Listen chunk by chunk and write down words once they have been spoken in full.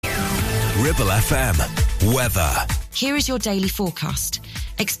Ribble FM. Weather. Here is your daily forecast.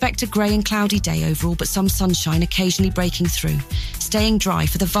 Expect a grey and cloudy day overall, but some sunshine occasionally breaking through. Staying dry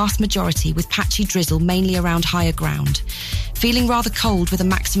for the vast majority, with patchy drizzle mainly around higher ground. Feeling rather cold with a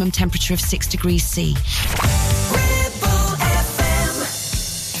maximum temperature of 6 degrees C.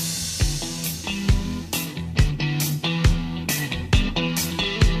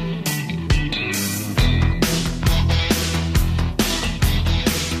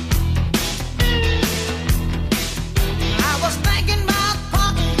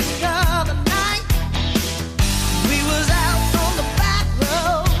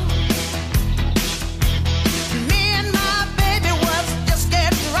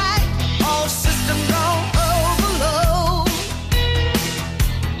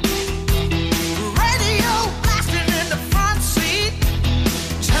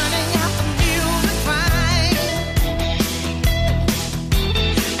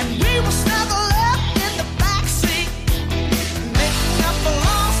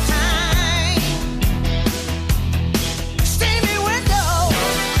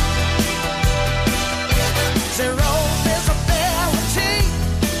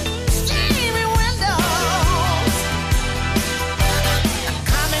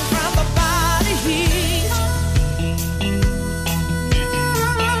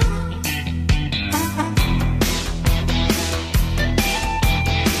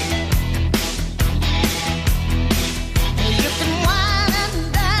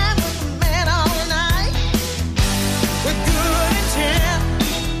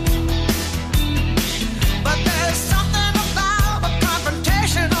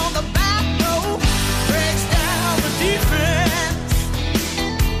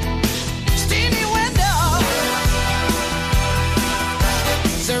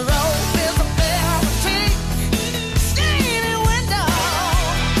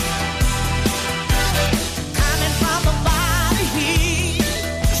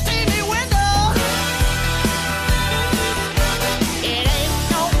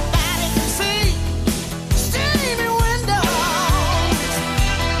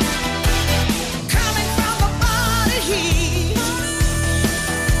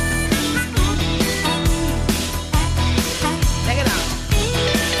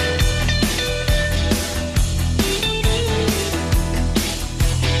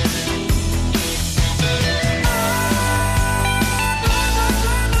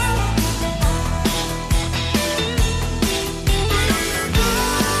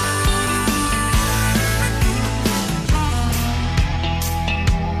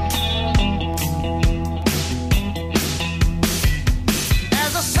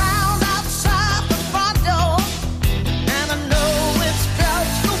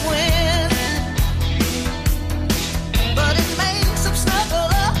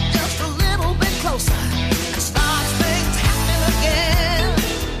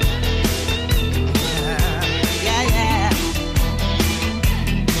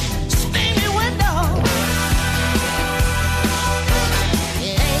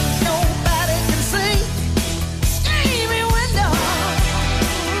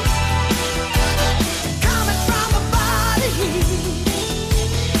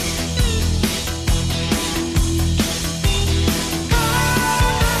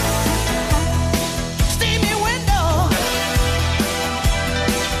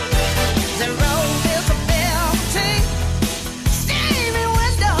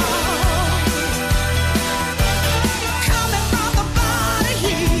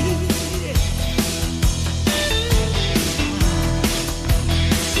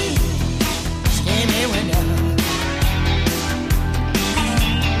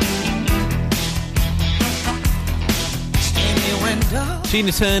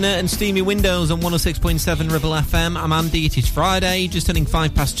 Tina Turner and Steamy Windows on 106.7 Ribble FM. I'm Andy. It is Friday, just turning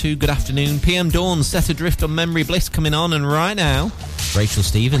 2:05. Good afternoon. PM Dawn, Set Adrift on Memory Bliss coming on, and right now, Rachel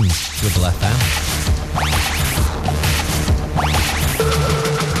Stevens, Ribble FM.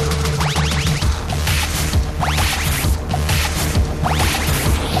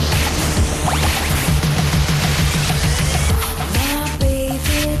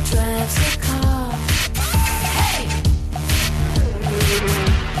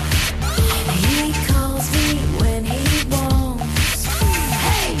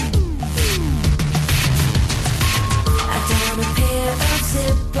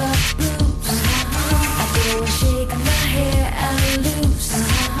 Zip-up boots.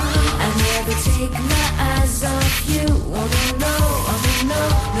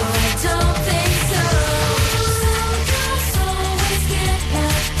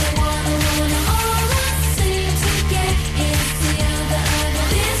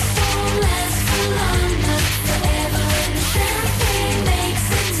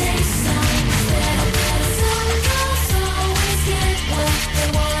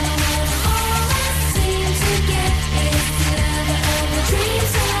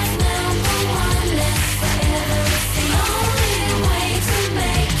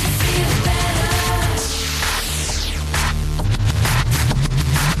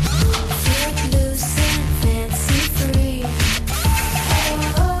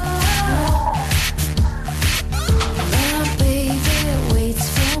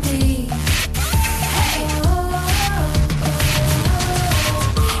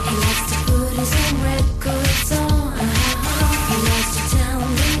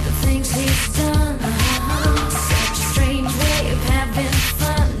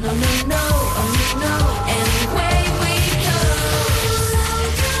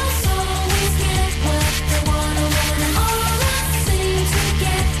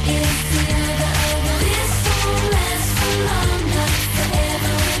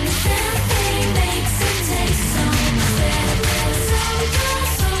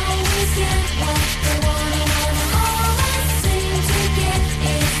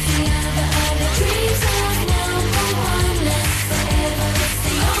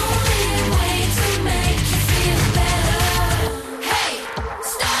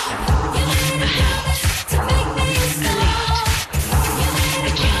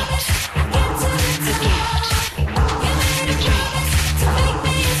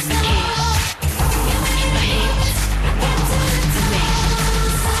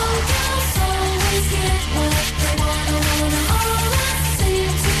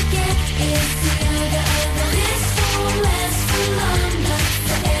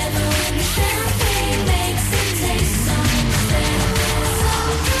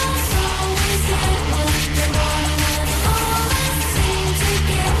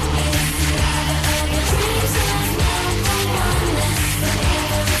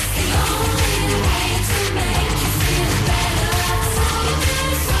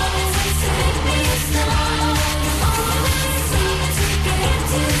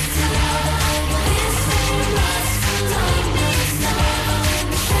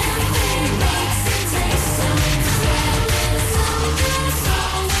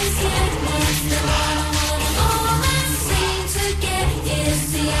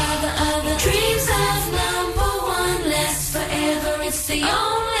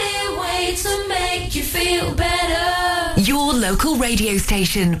 local radio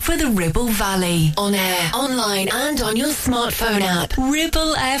station for the Ribble Valley. On air, online and on your smartphone app.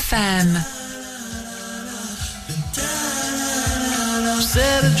 Ribble FM.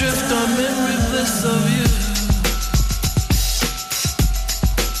 Set adrift on memory bliss of you.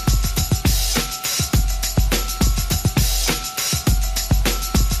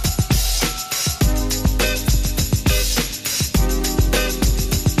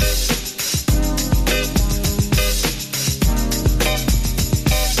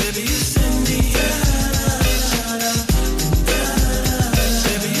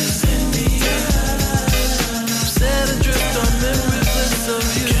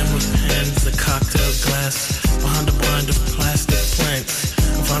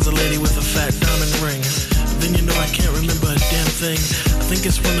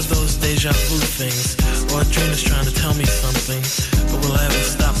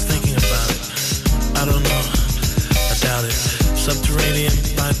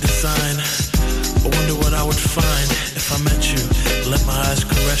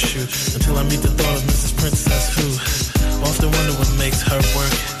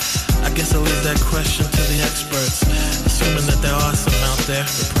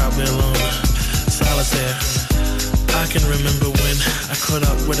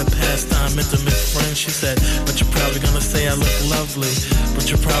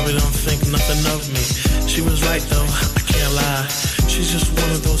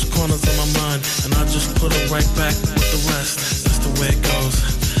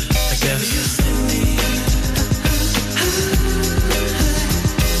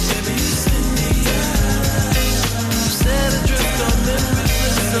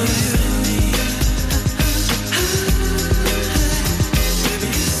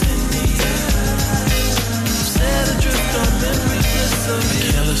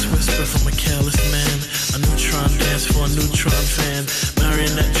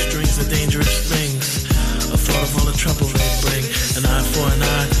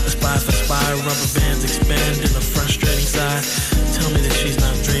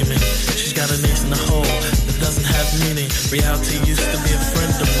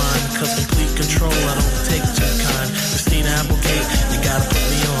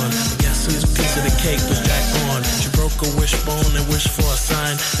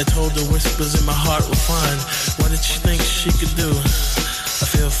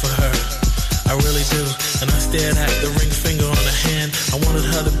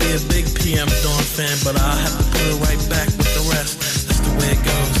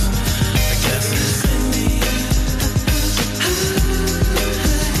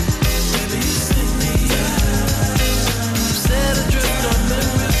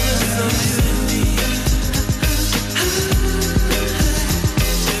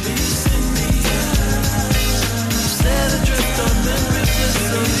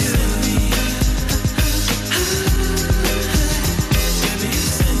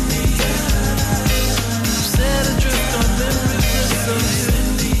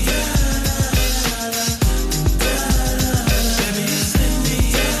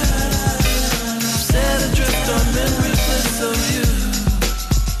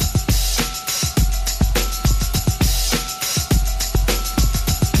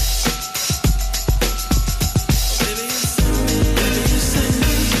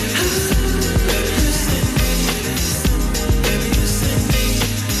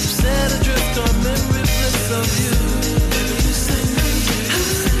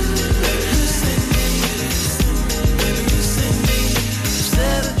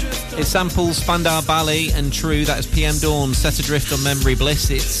 Samples Spandau Ballet and True. That is PM Dawn, Set Adrift on Memory Bliss.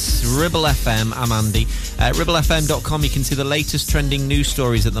 It's Ribble FM. I'm Andy. At ribblefm.com you can see the latest trending news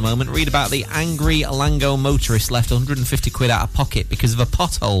stories at the moment. Read about the angry Lango motorist left 150 quid out of pocket because of a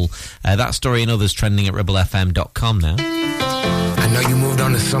pothole. That story and others trending at ribblefm.com now. I know you moved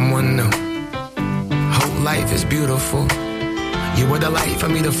on to someone new. Whole life is beautiful. You were the light for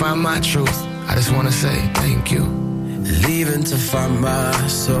me to find my truth. I just want to say thank you. Leaving to find my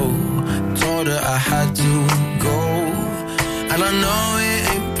soul. Told her I had to go. And I know it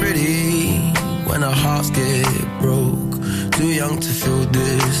ain't pretty when our hearts get broke. Too young to feel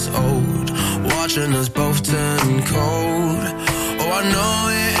this old. Watching us both turn cold. Oh, I know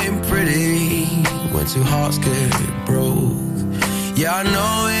it ain't pretty when two hearts get broke. Yeah, I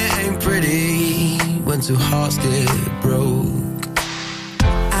know it ain't pretty when two hearts get broke.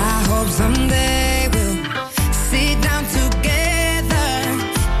 I hope someday we'll sit down together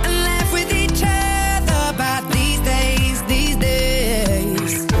and laugh with each other about these days, these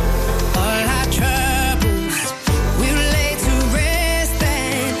days. All our troubles we'll lay to rest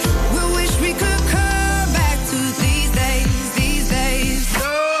and we'll wish we could come back to these days, these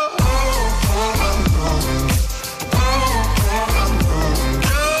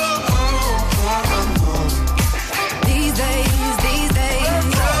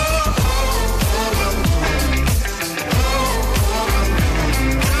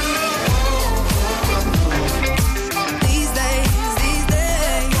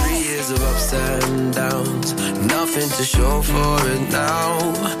to show for it now.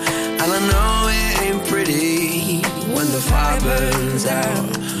 And I know it ain't pretty when the fire burns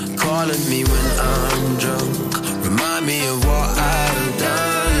out. Calling me when I'm drunk, remind me of what I've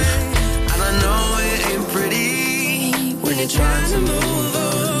done. And I know it ain't pretty when you're trying to move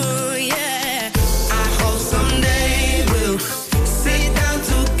on. Yeah, I hope someday we'll sit down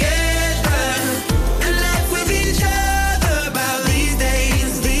together and laugh with each other about these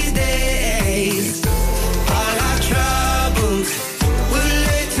days, these days. All our troubles we'll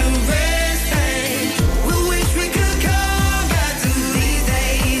lay to rest and we wish we could come back to these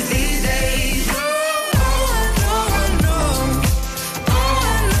days, these days. Oh, no.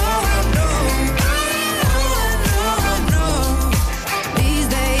 These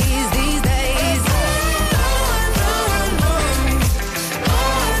days, these days.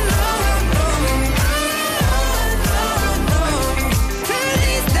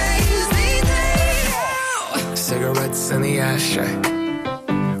 These days, these days. Cigarettes in the ashtray,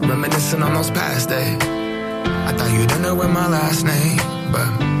 reminiscing on those past days. I thought you didn't know my last name, but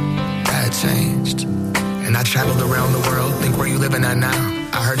that changed. And I traveled around the world, think where you living at now.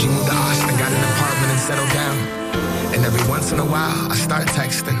 I heard you moved to Austin, got an apartment and settled down. And every once in a while, I start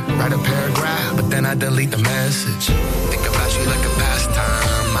texting, write a paragraph, but then I delete the message. Think about you like a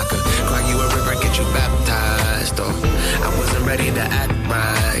pastime. I could cry you a river, get you baptized. Or I wasn't ready to act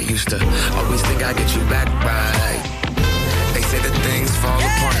right. Used to always think I'd get you back right. They say that things fall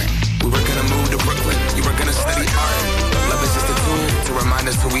apart. We were gonna move to Brooklyn, you were gonna study art. Love is just a tool to remind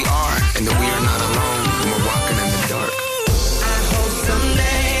us who we are, and that we are not alone when we're walking in the dark. I hope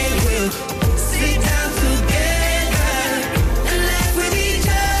someday we'll sit down together and laugh with each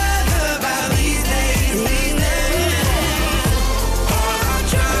other about these days, these days. All our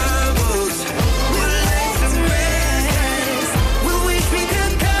troubles we'll lay to rest. We wish we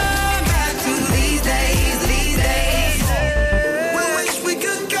could come back to these days, these days. We wish we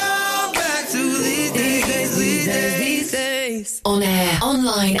could come back to these days, these days, these days. On air,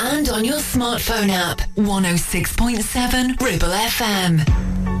 online and on your smartphone app. 106.7 Ribble FM.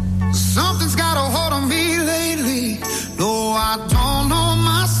 Something's got a hold on me lately. No, I don't know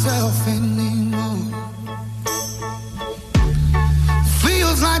myself anymore.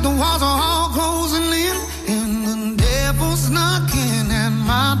 Feels like the walls are all closing in, and the devil's knocking at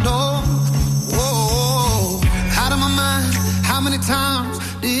my door. Whoa, out of my mind. How many times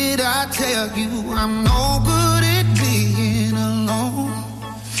did I tell you I'm no good at being alone?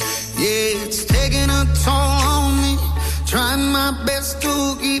 Yeah, it's taking a toll on me. Trying my best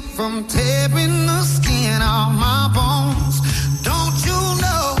to keep from tearing the skin off my bones. Don't you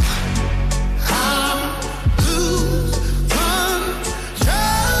know I lose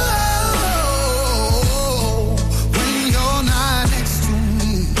control when you're not next to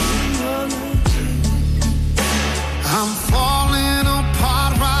me? I'm falling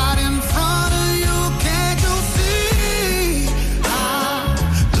apart right in front of you. Can't you see? I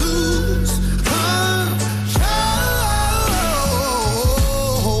lose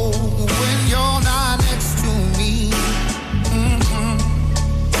control when you're not next to me.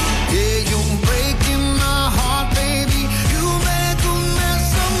 Yeah, you're breaking my heart, baby. You make a mess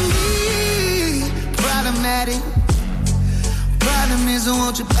of me. Problematic. Problem is I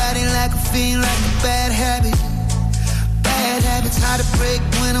want your body like a fiend, like a bad habit. Bad habits hard to break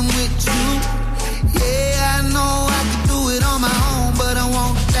when I'm with you. Yeah, I know I can do it on my own, but I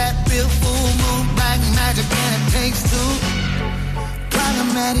want that real full moon, black magic, and it takes two.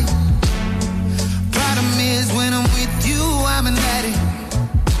 Problematic. Problem is when I'm with you, I'm an addict,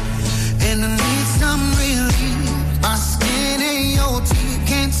 and I need some relief. My skin ain't your teeth,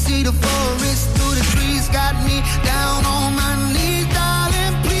 can't see the forest through the trees. Got me down on my knees,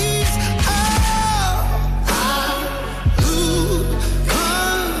 darling, please. Oh, I lose control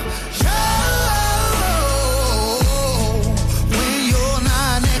when you're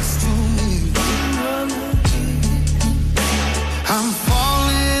not next to me. I'm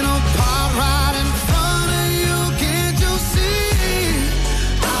falling apart right in front of you. Can't you see?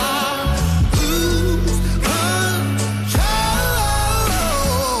 I lose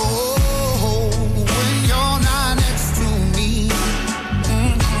control when you're not next to me.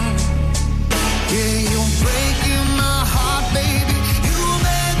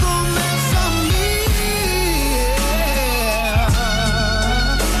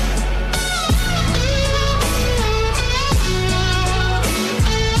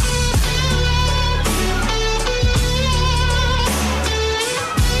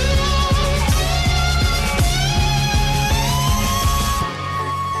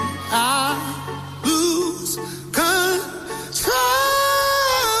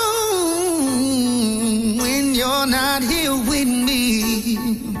 not here with me.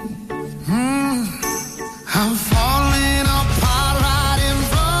 I'm falling apart right in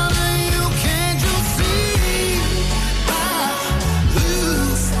front of you. Can't you see? I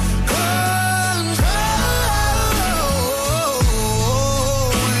lose control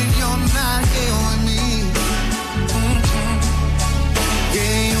when you're not here with me.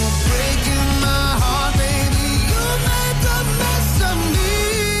 Yeah, you're breaking my heart, baby. You make a mess of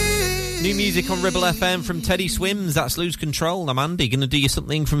me. New music on Ribble FM from Teddy Swims. That's Lose Control. I'm Andy. Going to do you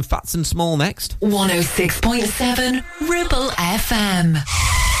something from Fats and Small next. 106.7 Ribble FM.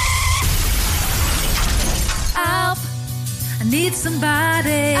 Help, I need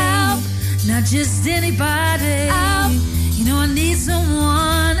somebody. Help, not just anybody. Help, you know I need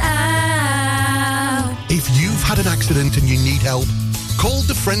someone. Help. If you've had an accident and you need help, call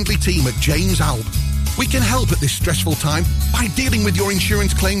the friendly team at James Alp. We can help at this stressful time by dealing with your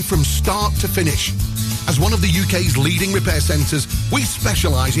insurance claim from start to finish. As one of the UK's leading repair centres, we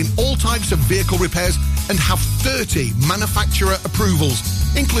specialise in all types of vehicle repairs and have 30 manufacturer approvals,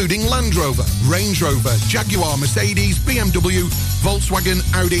 including Land Rover, Range Rover, Jaguar, Mercedes, BMW, Volkswagen,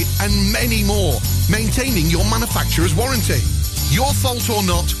 Audi and many more, maintaining your manufacturer's warranty. Your fault or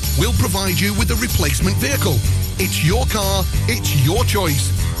not, we'll provide you with a replacement vehicle. It's your car, it's your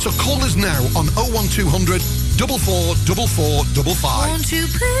choice. So call us now on 01200 444455. Won't you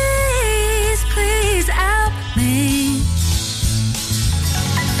please help me?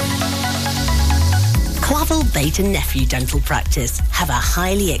 Clavel Bait and Nephew Dental Practice have a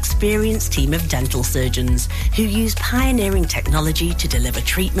highly experienced team of dental surgeons who use pioneering technology to deliver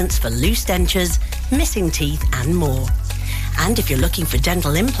treatments for loose dentures, missing teeth and more. And if you're looking for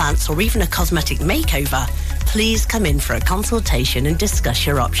dental implants or even a cosmetic makeover, please come in for a consultation and discuss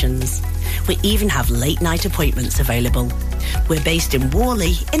your options. We even have late night appointments available. We're based in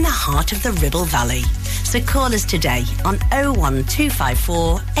Worley in the heart of the Ribble Valley. So call us today on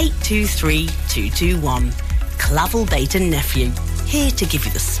 01254 823 221. Clavel Bait and Nephew, here to give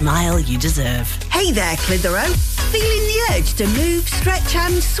you the smile you deserve. Hey there, Clitheroe. Feeling the urge to move, stretch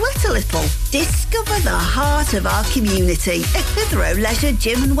and sweat a little? Discover the heart of our community at Clitheroe Leisure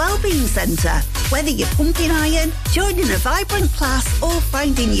Gym and Wellbeing Centre. Whether you're pumping iron, joining a vibrant class or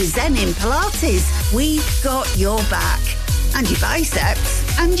finding your zen in Pilates, we've got your back. And your biceps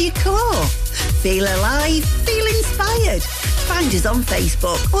and your core. Feel alive, feel inspired. Find us on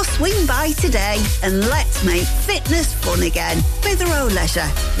Facebook or swing by today and let's make fitness fun again. Clitheroe Leisure,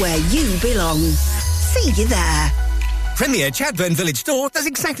 where you belong. See you there. Premier Chadburn Village Store does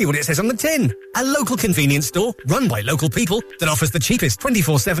exactly what it says on the tin. A local convenience store run by local people that offers the cheapest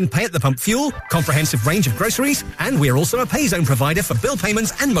 24/7 pay-at-the-pump fuel, comprehensive range of groceries, and we're also a pay zone provider for bill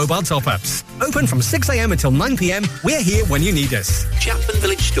payments and mobile top-ups. Open from 6 a.m. until 9 p.m. We're here when you need us. Chadburn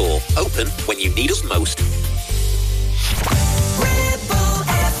Village Store. Open when you need us most.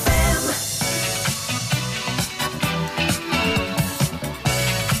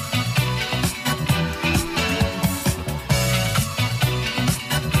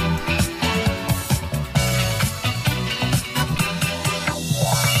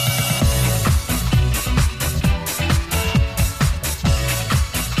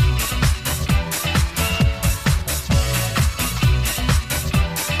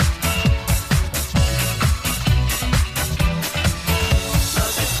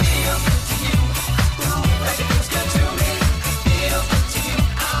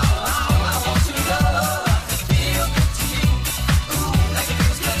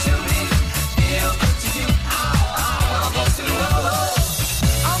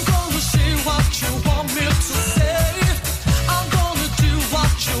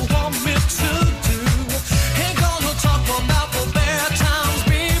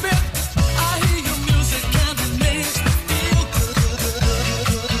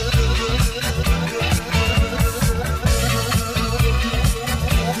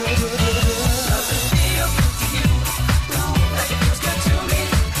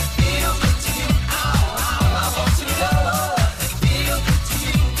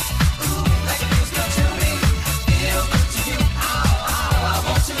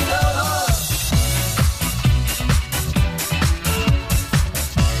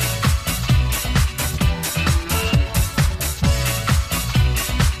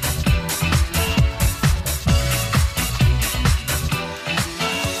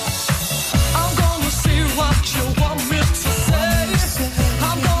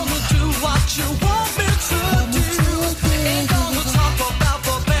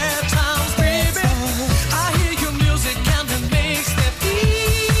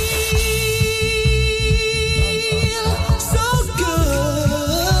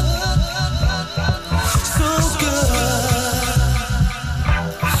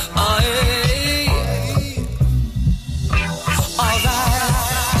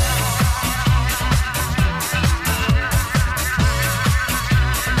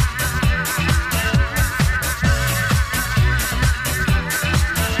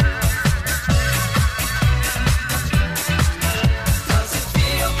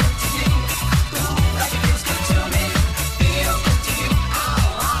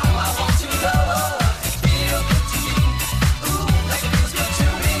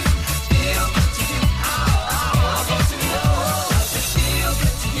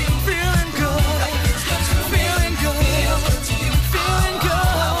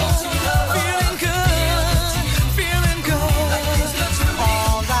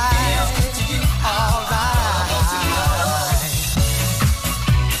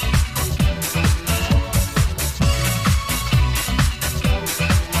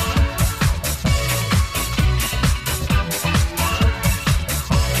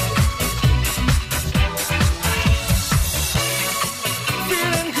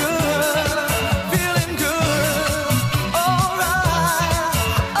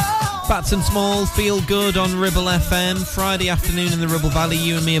 Fats and Small, Feel Good on Ribble FM. Friday afternoon in the Ribble Valley.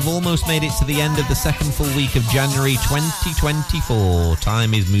 You and me have almost made it to the end of the second full week of January 2024.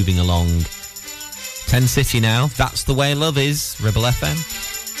 Time is moving along. 10 City now. That's the way love is. Ribble FM.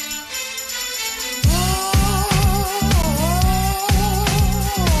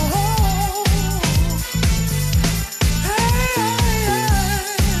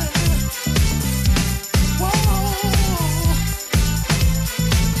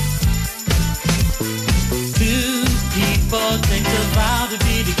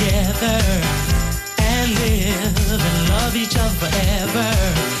 And live and love each other forever.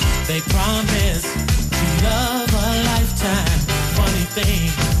 They promise to love a lifetime. Funny thing,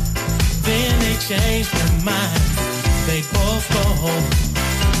 then they change their minds. They both go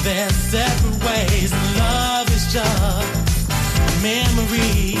their separate ways. Love is just a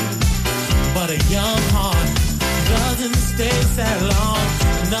memory, but a young heart doesn't stay that long.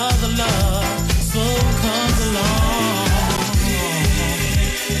 Another love soon comes along.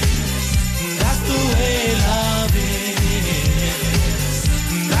 The way love is.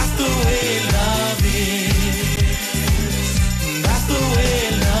 That's the way love is. That's the way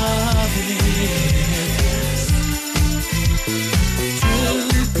love is. Two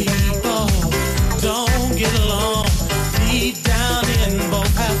people don't get along. Deep down in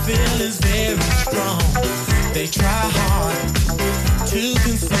both have feelings very strong. They try hard to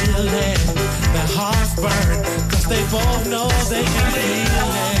conceal it. Their hearts burn 'cause they both know they can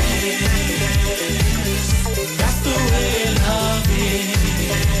feel it. That's the way love is.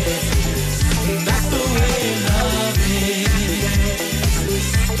 That's the way love is.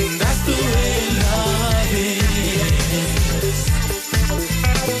 That's the way love is.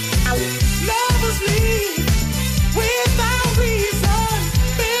 Lovers leave without reason.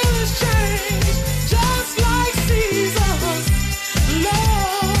 Feelings change just like seasons.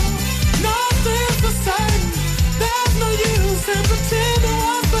 Love, nothing's the same. There's no use in pretending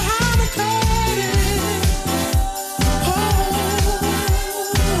what's behind the curtain.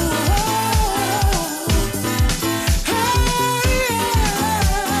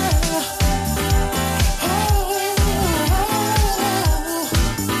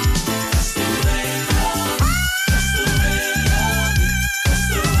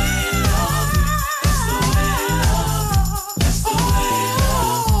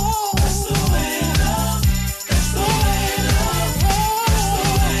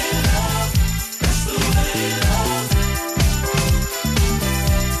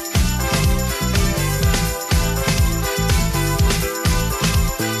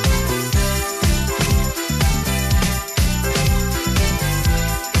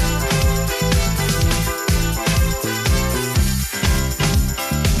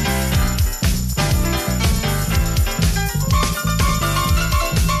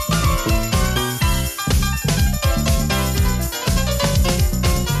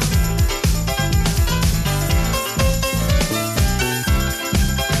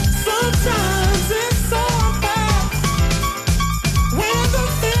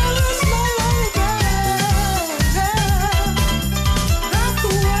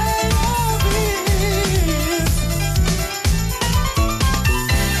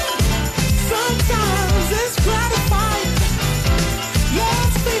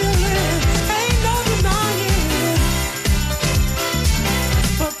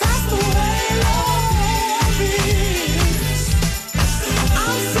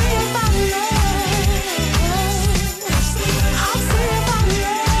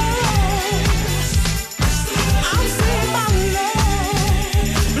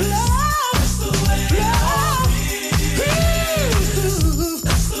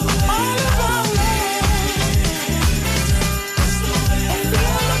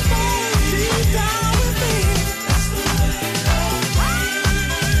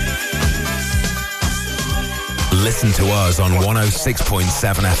 Listen to us on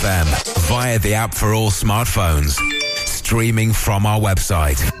 106.7 FM via the app for all smartphones, streaming from our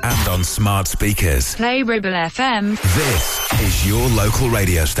website and on smart speakers. Play Ribble FM. This is your local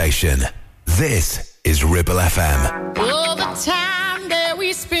radio station. This is Ribble FM. All the time that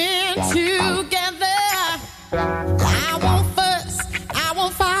we spend together, I won't fuss, I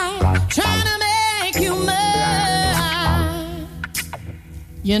won't fight, trying to make you mine.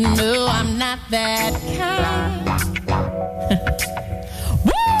 You know I'm not that kind.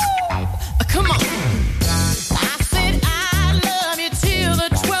 Woo! Come on. I said I love you till the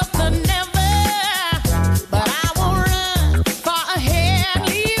 12th of never, but I won't run far ahead,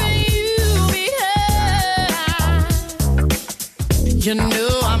 leaving you behind. You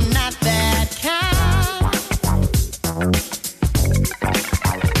know I'm not that kind.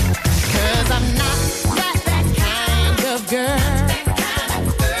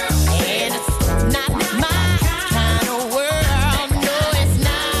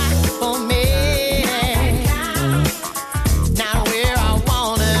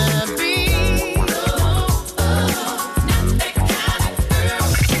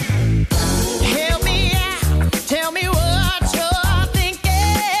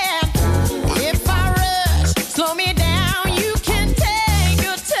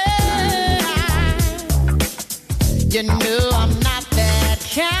 You know I'm not that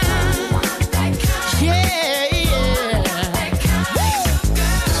kind. Yeah, yeah.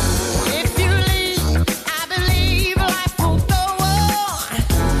 If you leave, I believe life will go on.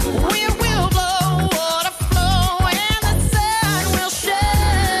 Wind will blow, water flow, and the sun will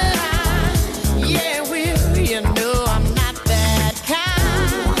shine. Yeah, will. You know I'm not that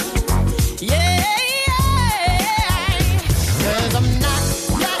kind. Yeah, yeah. 'Cause I'm not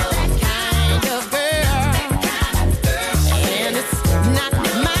that kind of girl. And it's not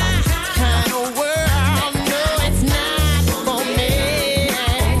my kind of world. No, it's not for me.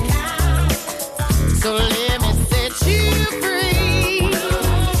 So let me set you free.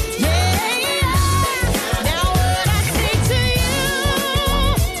 Yeah. Now what I say to you,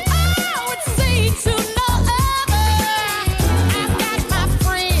 I would say to no other. I've got my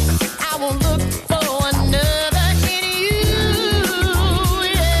friends, I won't look for another in you.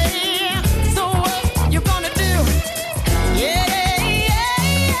 Yeah. So what you gonna do? Yeah, yeah,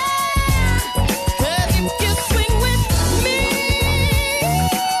 yeah. 'Cause if you swing with me,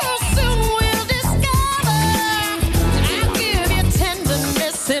 soon we'll discover I'll give you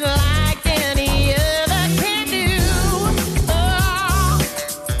tenderness and like any other can do. Oh,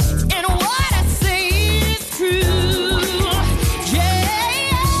 and what I say is true. Yeah,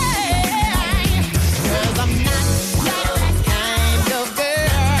 'cause I'm not that kind of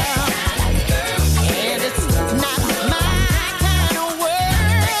girl. And it's not my kind of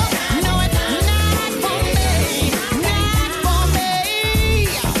world. No, it's not for me. Not for me.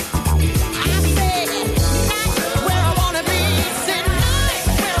 I said, not where I wanna be. Said not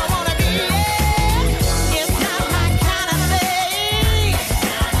where I wanna be. Yeah. It's not my kind of thing.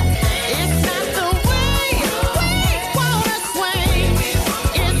 It's not the way we wanna swing.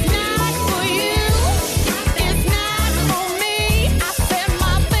 It's not for you. It's not for me. I said,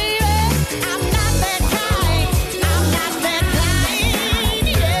 my baby, I'm not that kind. I'm not that kind.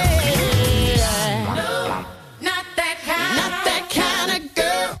 Yeah. No, not that kind. Not that kind of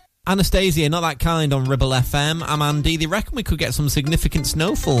girl. Anastasia, Not That Kind on Ribble FM. I'm Andy. They reckon we could get some significant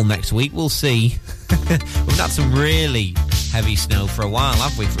snowfall next week. We'll see. We've had some really heavy snow for a while,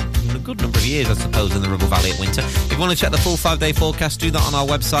 have we? For a good number of years, I suppose, in the Ribble Valley at winter. If you want to check the full 5-day forecast, do that on our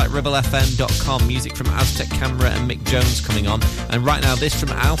website, ribblefm.com. Music from Aztec Camera and Mick Jones coming on. And right now, this from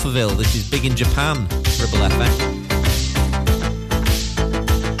Alphaville. This is Big in Japan, Ribble FM.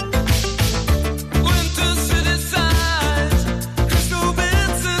 Winter city sighs, crystal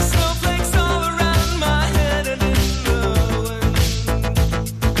bits and snowflakes all around my head and in the wind.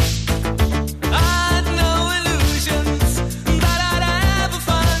 I'd no illusions that I'd ever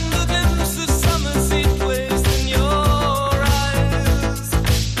find a glimpse of summer sea placed in your eyes.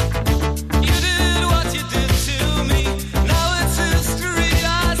 You did what you did to me, now it's history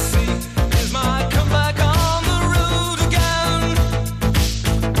I see. Is my comeback on the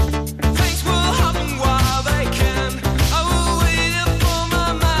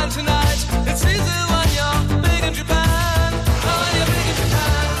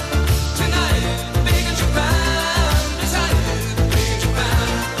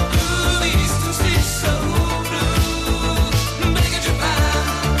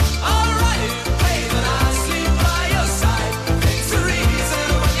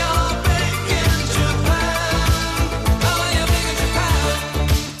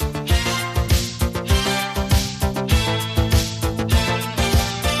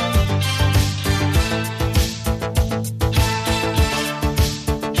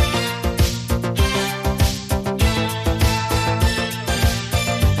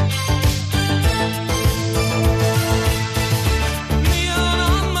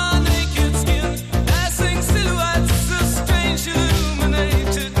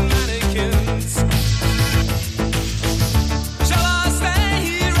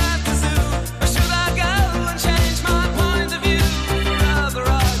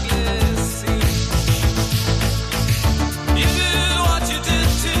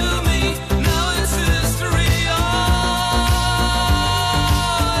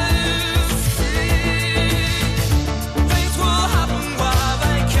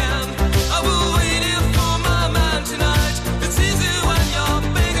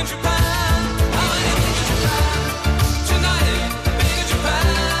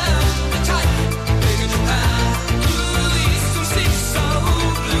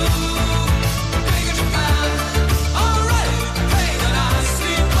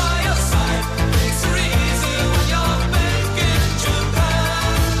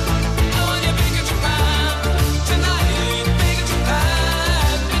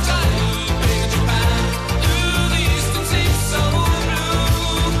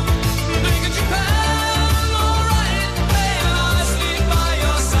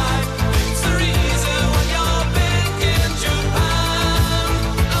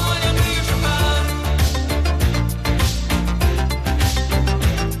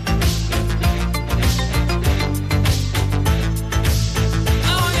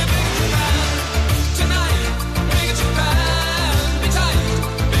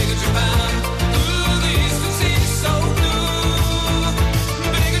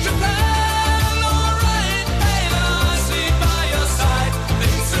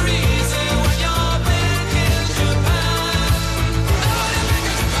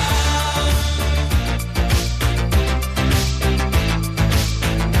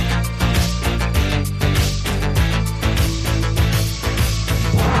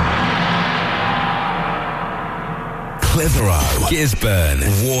Gisburn,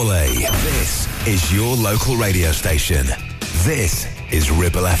 Worley. This is your local radio station. This is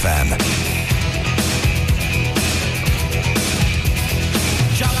Ribble FM.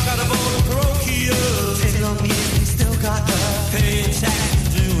 Job got a bowl of parochials. 10 long years, we still got the paying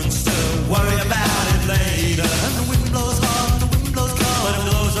tax, doing stuff. Worry about it later. And the wind blows hard, the wind blows cold, but it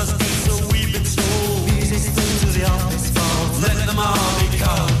blows us good, so we've been told. Music's through to the office phones. Let them all be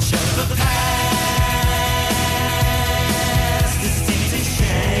culture. The past is steeped in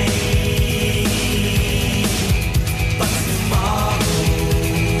shame, but tomorrow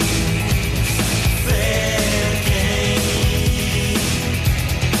fair game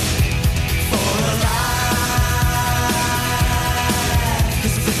for a life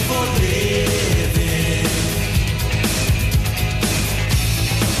is fit for living.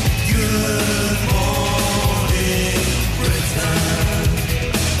 Good morning, Britain.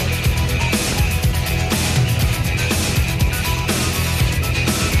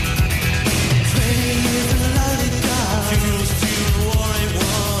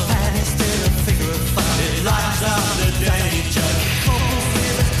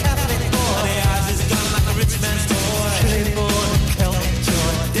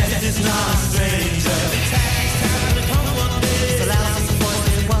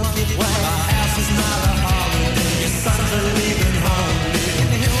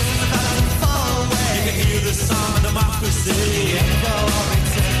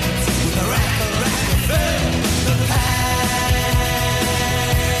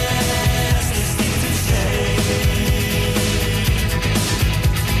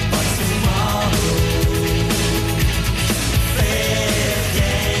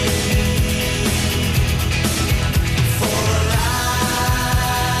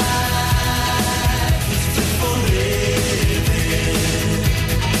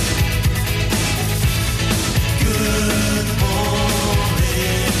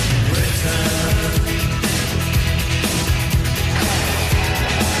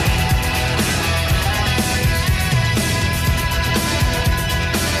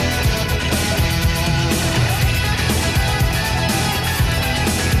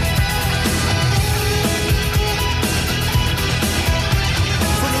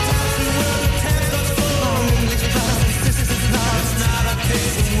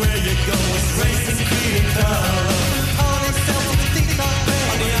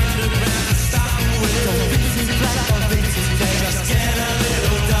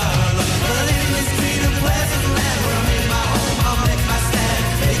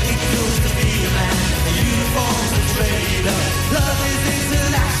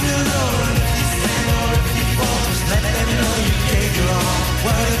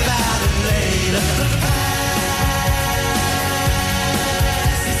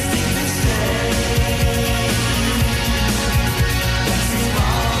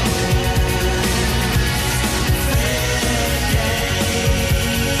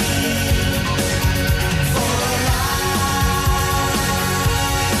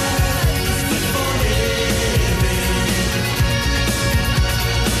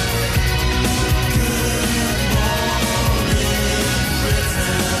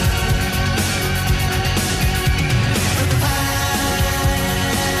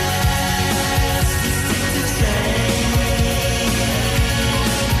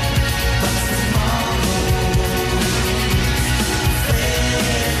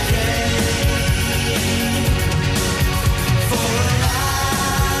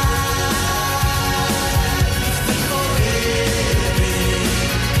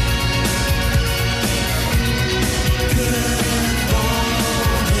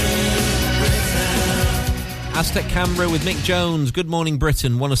 Aztec Canberra with Mick Jones. Good morning,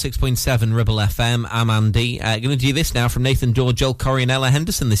 Britain. 106.7 Ribble FM. I'm Andy. Going to do this now from Nathan Dawe, Joel Corey and Ella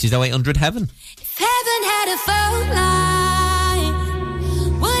Henderson. This is 0800 Heaven. If heaven had a phone line,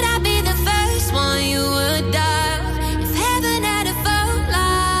 would I be the first one you would dial? If heaven had a phone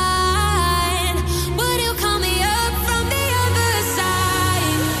line, would you call me up from the other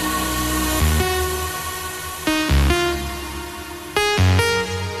side?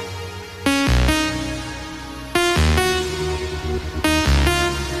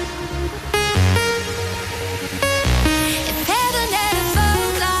 If heaven had a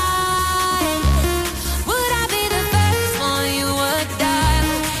phone line, would I be the first one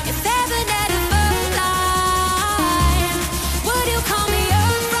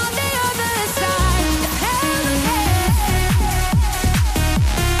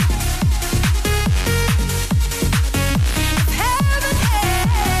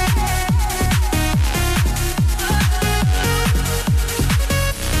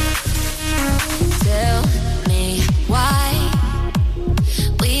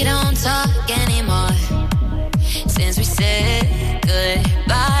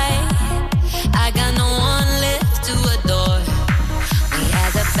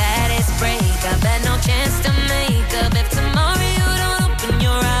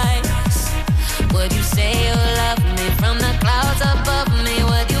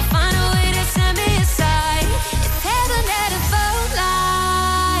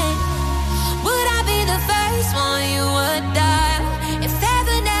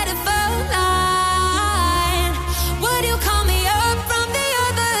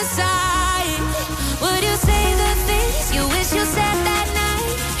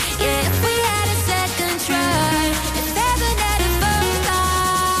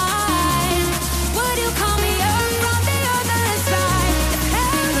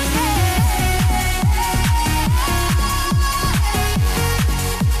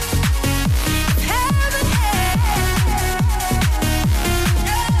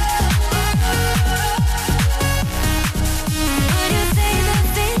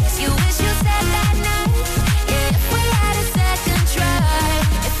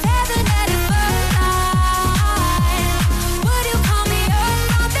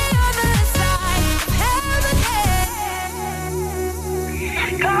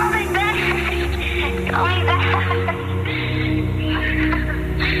Call me back.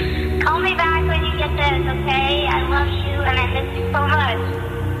 Call me back when you get this, okay? I love you and I miss you so much.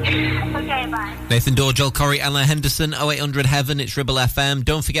 Okay, bye. Nathan Dorr, Joel Corey, Ella Henderson, 0800 Heaven, it's Ribble FM.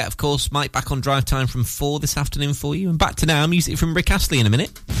 Don't forget, of course, Mike back on drive time from 4 this afternoon for you. And back to now, music from Rick Astley in a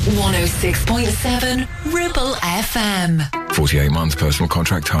minute. 106.7 Ribble FM. 48 months personal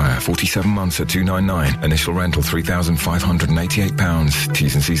contract hire, 47 months at $299. Initial rental £3,588.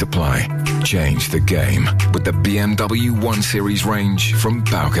 T's and C's apply. Change the game with the BMW 1 Series range from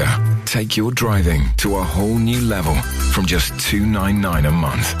Bowker. Take your driving to a whole new level from just $299 a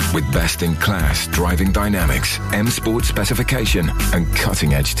month with best-in-class driving dynamics, M Sport specification and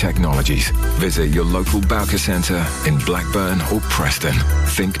cutting-edge technologies. Visit your local Bowker centre in Blackburn or Preston.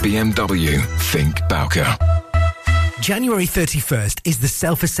 Think BMW. Think Bowker. January 31st is the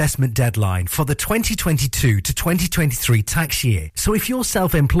self-assessment deadline for the 2022 to 2023 tax year. So if you're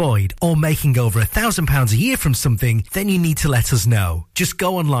self-employed or making over £1,000 a year from something, then you need to let us know. Just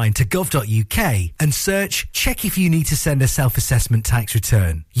go online to gov.uk and search Check if you need to send a self-assessment tax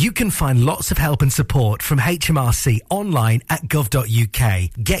return. You can find lots of help and support from HMRC online at gov.uk.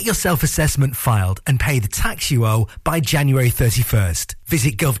 Get your self-assessment filed and pay the tax you owe by January 31st.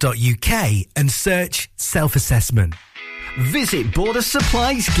 Visit gov.uk and search self-assessment. Visit Border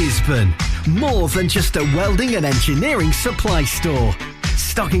Supplies Gisborne. More than just a welding and engineering supply store.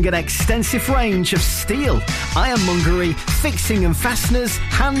 Stocking an extensive range of steel, ironmongery, fixing and fasteners,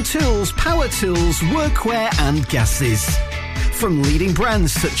 hand tools, power tools, workwear and gases. From leading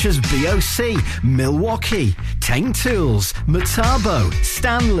brands such as BOC, Milwaukee, Teng Tools, Metabo,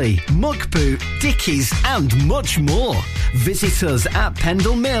 Stanley, Muckboot, Dickies and much more. Visit us at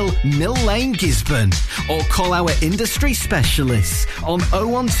Pendle Mill, Mill Lane, Gisborne, or call our industry specialists on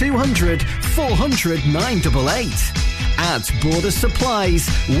 01200 400 988. At Border Supplies,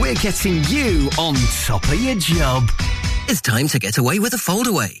 we're getting you on top of your job. It's time to get away with a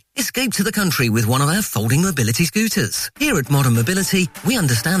foldaway. Escape to the country with one of our folding mobility scooters. Here at Modern Mobility, we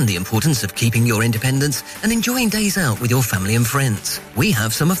understand the importance of keeping your independence and enjoying days out with your family and friends. We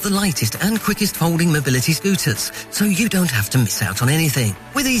have some of the lightest and quickest folding mobility scooters, so you don't have to miss out on anything.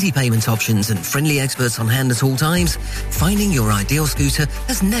 With easy payment options and friendly experts on hand at all times, finding your ideal scooter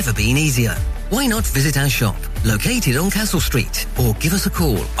has never been easier. Why not visit our shop, located on Castle Street, or give us a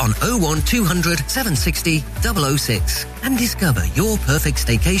call on 01200 760 006 and discover your perfect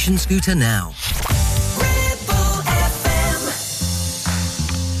staycation scooter now.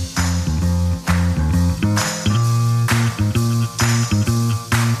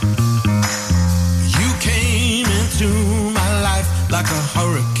 You came into my life like a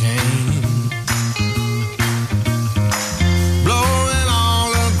hurricane.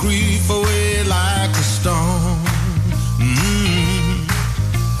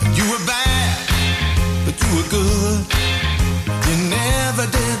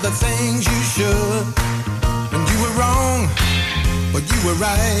 Things you should. And you were wrong, but you were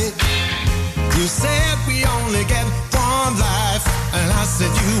right. You said we only get one life, and I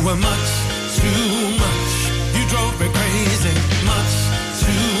said you were much too much. You drove me crazy, much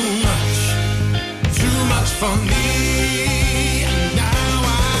too much for me. And now I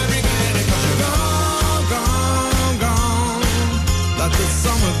regret it, 'cause you're gone, like the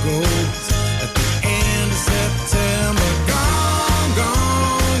summer goes at the end of September.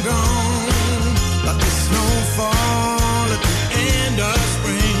 Fall at the end of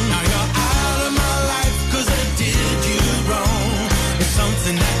spring. Now you're out of my life 'cause I did you wrong. It's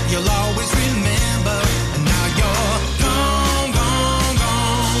something that you'll always remember. And now you're gone,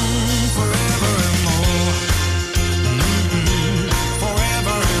 forever and more.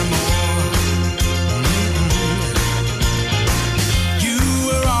 Forever and more. You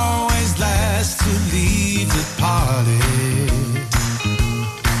were always last to leave the party.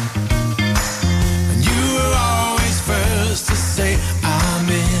 To say I'm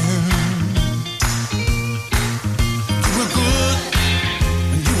in. You were good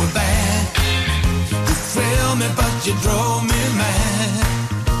and you were bad. You thrilled me but you drove me mad.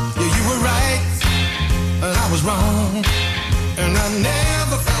 Yeah, you were right and I was wrong. And I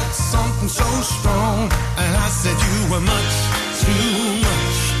never felt something so strong. And I said you were much too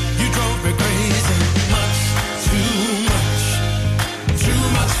much. You drove me crazy, much too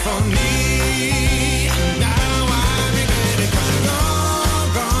much for me. And now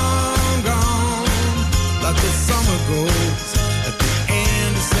like the summer goes at the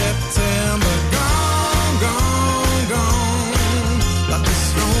end of September. Gone, like the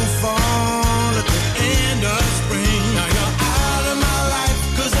snowfall at the end of spring. Now you're out of my life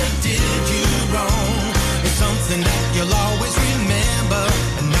 'cause I did you wrong. It's something that you'll always remember.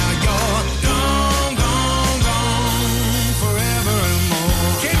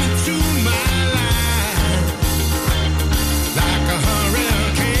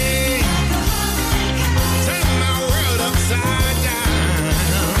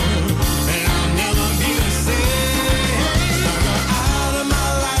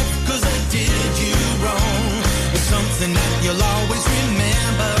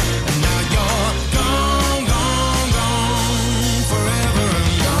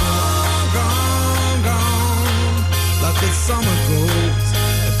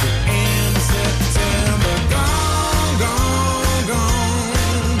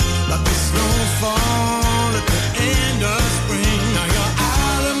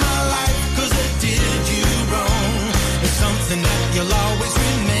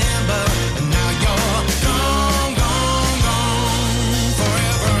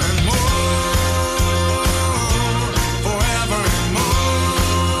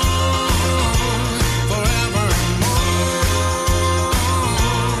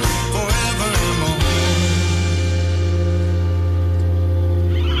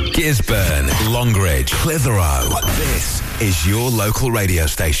 Gisburn, Longridge, Clitheroe. This is your local radio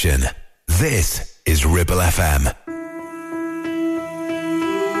station. This is Ribble FM.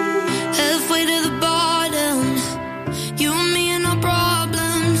 Halfway to the bottom, you and me and our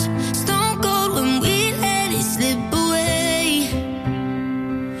problems. Stone cold when we let it slip away.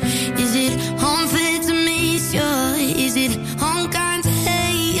 Is it unfair to miss you? Is it unkind to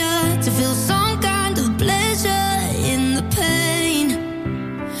hate you? To feel some kind of pleasure in the pain?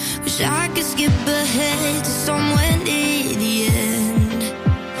 Wish I could skip ahead to somewhere near the end.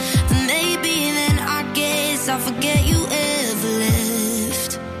 And maybe then I guess I'll forget you ever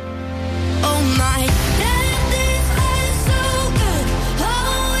left. Oh my, that this hurt so good.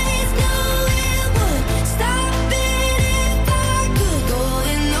 Always knew it would. Stop it if I could.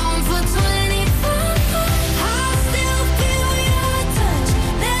 Going on for 24. I still feel your touch.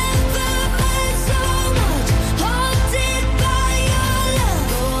 Never hurt so much. Haunted by your love.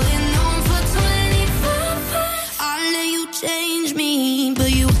 Going on for 24. I let you change me,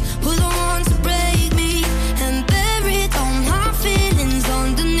 but you were the one to break me and buried all my feelings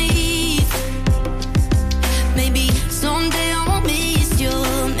underneath. Maybe someday I won't miss you.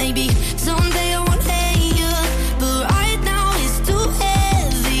 Maybe someday I won't hate you. But right now it's too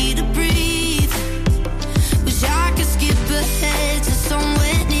heavy to breathe. Wish I could skip ahead to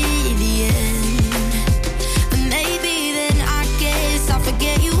somewhere near the end. But maybe then I guess I'll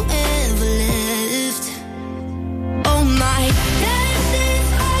forget you ever left. Oh my, that this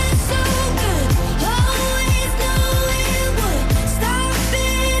hurt so good. Always knew it would. Stop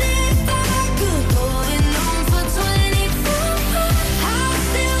it if I could. Going on for 24. I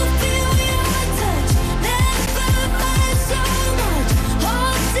still feel your touch. Never hurt so much.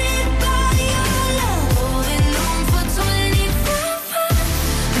 Haunted by your love. Going on for 24.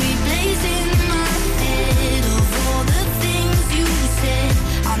 Replacing my head of all the things you said.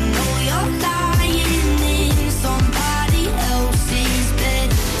 I know you're lying in somebody else's bed.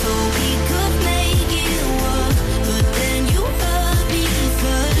 Thought we could make it work, but then you hurt me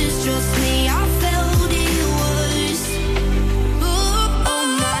first. Trust me, I felt it worse. Oh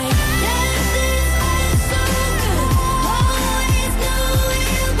my, that this hurt so good. Always knew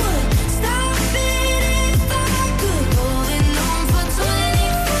it would. Stop it if I could. Going on for 24.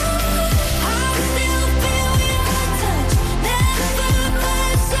 I still feel your touch. Never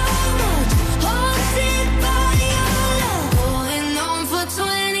hurt so much. Haunted by your love. Going on for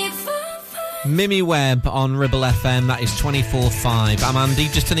 24. Mimi Webb on Ribble FM. That is 24/5. I'm Andy,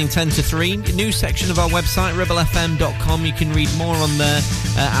 just turning 10 to 3. New section of our website, ribblefm.com. You can read more on there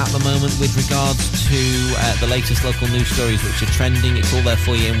at the moment with regards to the latest local news stories which are trending. It's all there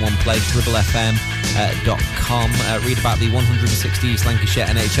for you in one place, ribblefm.com. Read about the 160 East Lancashire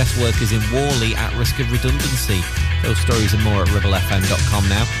NHS workers in Worley at risk of redundancy. Those stories and more at ribblefm.com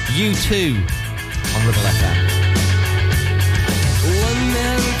now. U2 on Ribble FM. One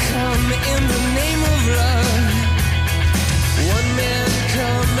man come in the name of love. One man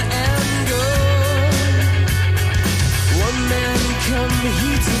come and go. One man come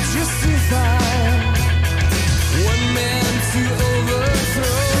here to justify. One man to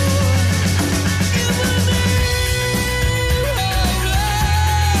overthrow. In the name of love.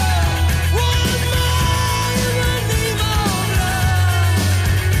 One man in the name of love.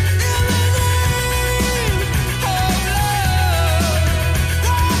 In the name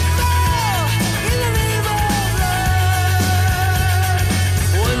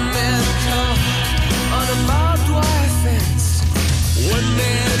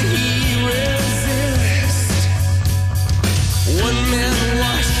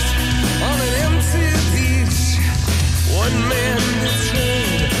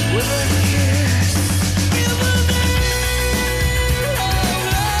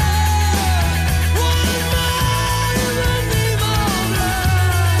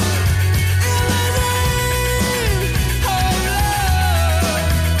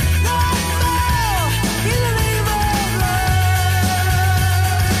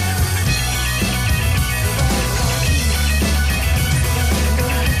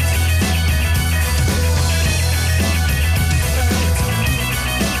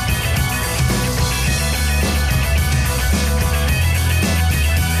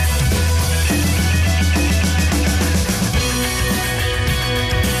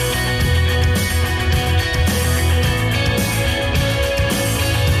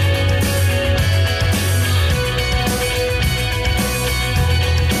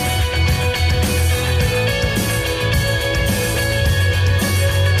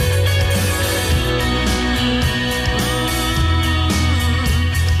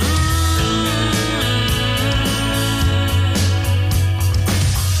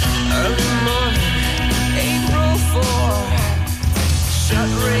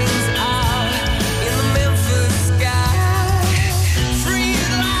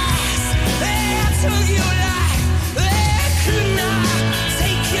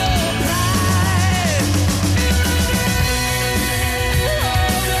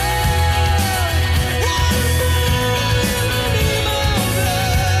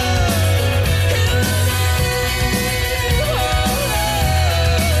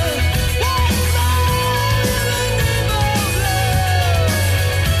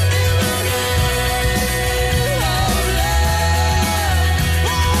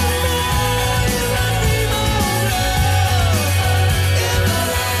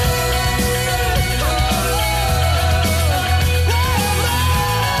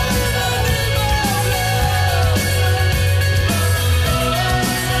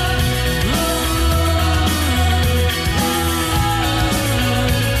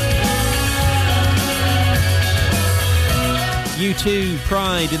U2,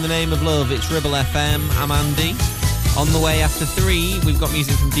 Pride in the Name of Love. It's Ribble FM. I'm Andy. On the way after 3, we've got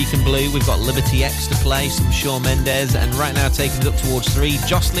music from Deacon Blue. We've got Liberty X to play, some Shawn Mendes, and right now taking it up towards 3,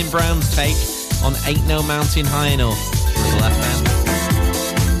 Jocelyn Brown's take on Ain't No Mountain High Enough. Ribble FM.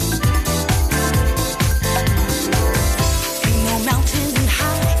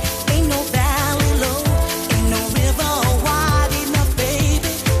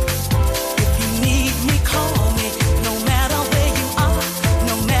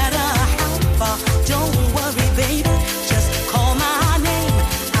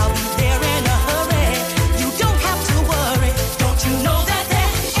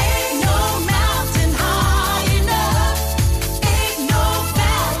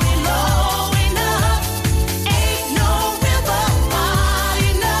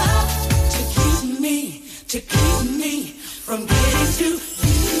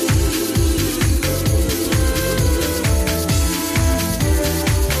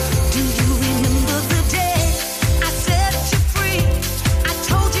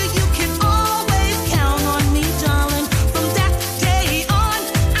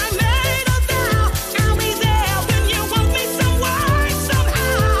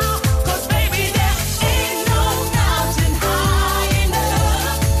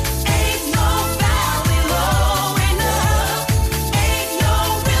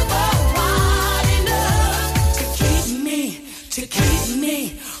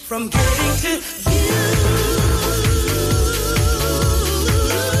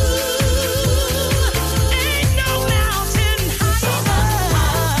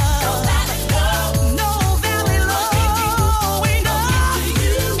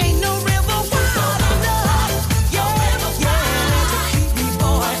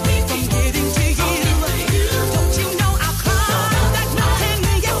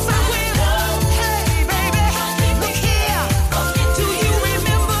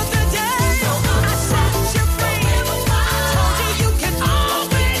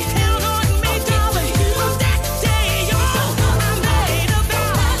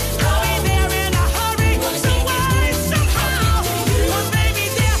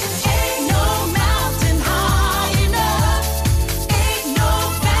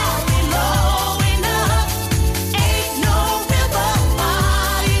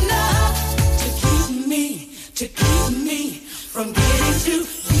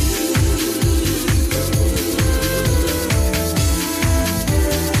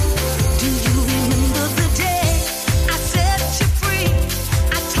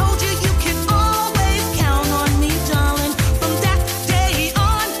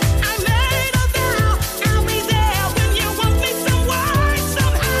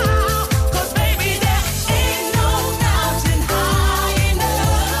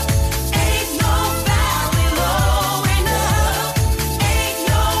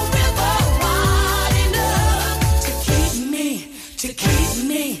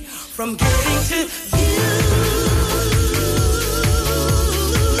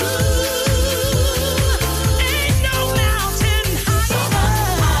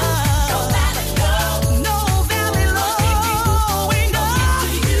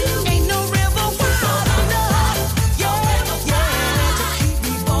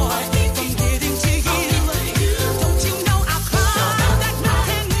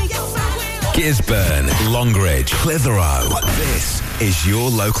 Gisburn, Longridge, Clitheroe. This is your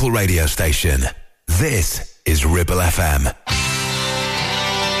local radio station. This is Ribble FM.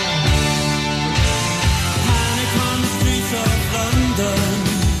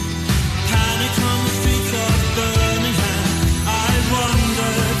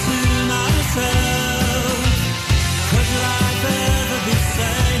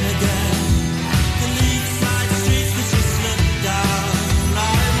 Again, the lead side streets that you slip down.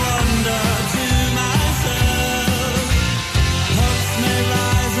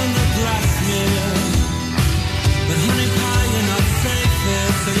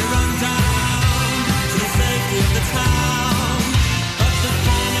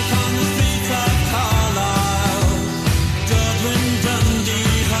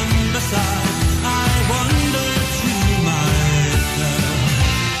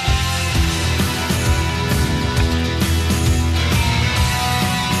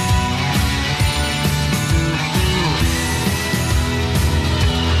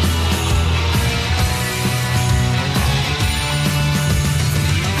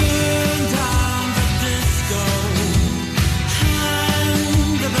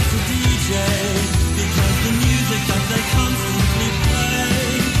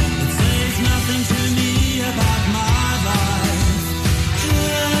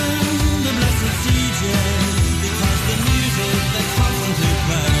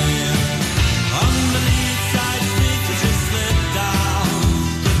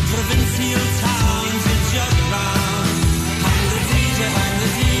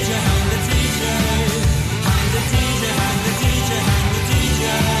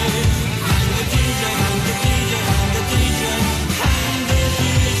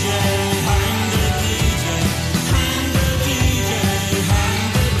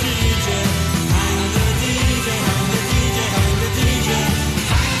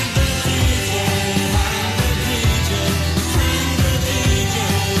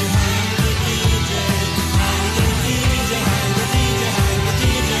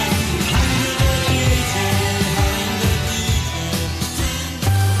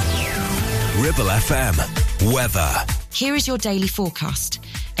 Ribble FM. Weather. Here is your daily forecast.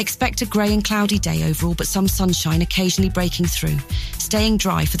 Expect a grey and cloudy day overall, but some sunshine occasionally breaking through. Staying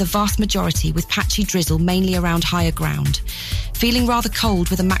dry for the vast majority with patchy drizzle mainly around higher ground. Feeling rather cold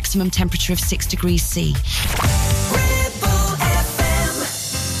with a maximum temperature of 6 degrees C.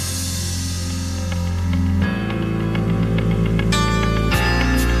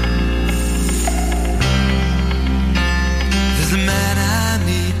 There's a man I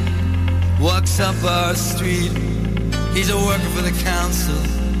meet, walks up our street. He's a worker for the council,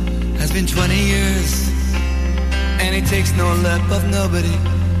 has been 20 years. And he takes no lip of nobody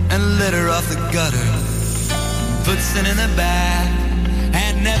and litter off the gutter. Puts it in a bag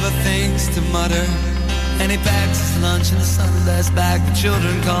and never thinks to mutter. And he packs his lunch in a Sunday's bag. The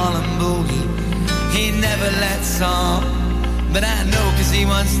children call him Boogie. He never lets on, but I know 'cause he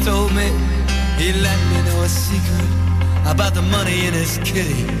once told me. He let me know a secret about the money in his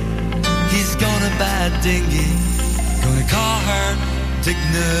kitty. He's gonna buy a dinghy, gonna call her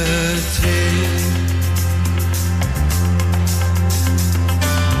Dignity.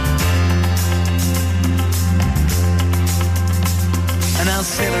 And I'll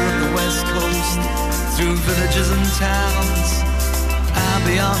sail her up the west coast, through villages and towns. I'll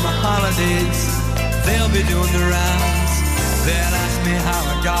be on my holidays, they'll be doing the rounds. They'll ask me how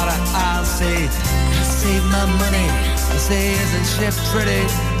I got it, I'll say, I saved my money. They'll say, isn't she pretty?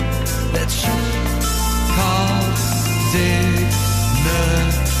 That ship called Dignity.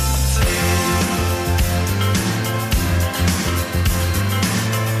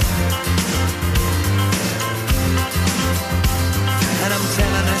 And I'm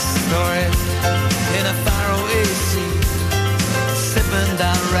telling a story in a faraway scene, sipping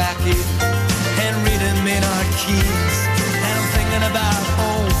down Raki and reading Maynard Keynes. And I'm thinking about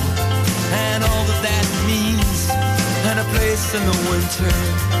home and all that that means, and a place in the winter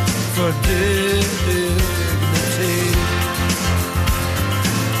for dignity.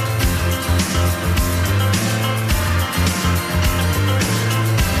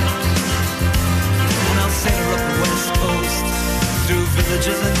 And I'll sail her up the west coast, through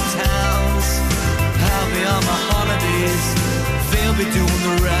villages and towns. I'll be on my holidays, they'll be doing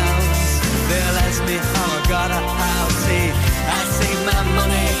the rounds. They'll ask me how I got it, I'll say, I saved my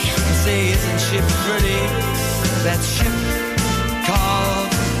money. They'll say, isn't she pretty? That ship called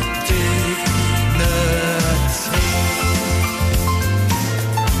Dignity.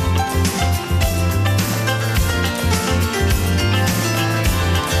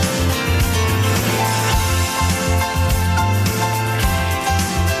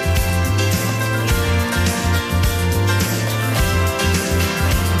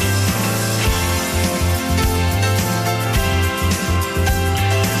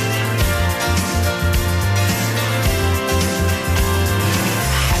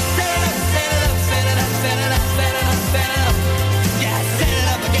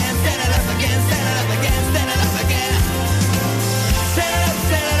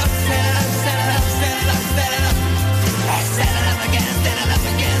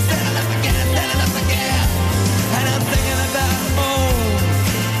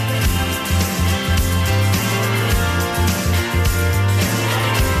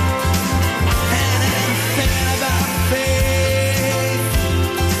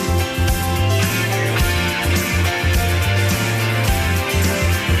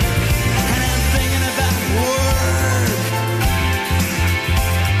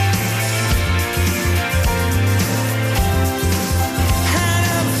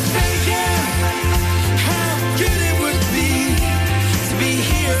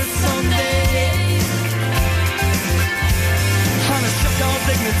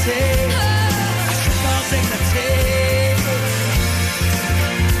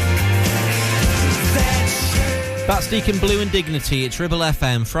 That's Deacon Blue and Dignity. It's Ribble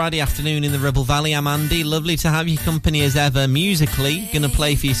FM, Friday afternoon in the Ribble Valley. I'm Andy. Lovely to have your company as ever. Musically, gonna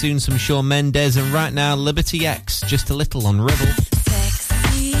play for you soon some Shawn Mendes, and right now Liberty X, Just a Little on Ribble.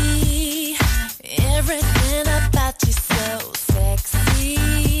 Sexy, everything about you so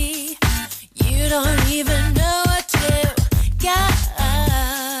sexy. You don't even know what you got.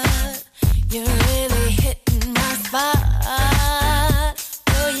 You're really hitting my spot.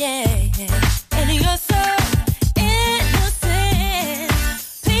 Oh yeah, and you're so innocent.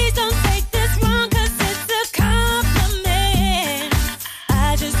 Please don't take this wrong, 'cause it's a compliment.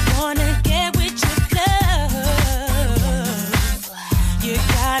 I just wanna get with your love. You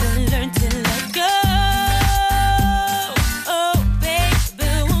gotta learn to let go. Oh, baby,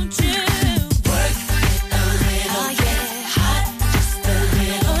 won't you work it a little, oh, yeah, hot, just a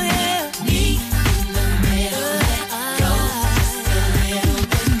little, oh, yeah, me in the middle, let go, just a little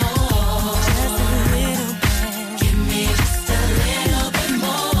bit more, just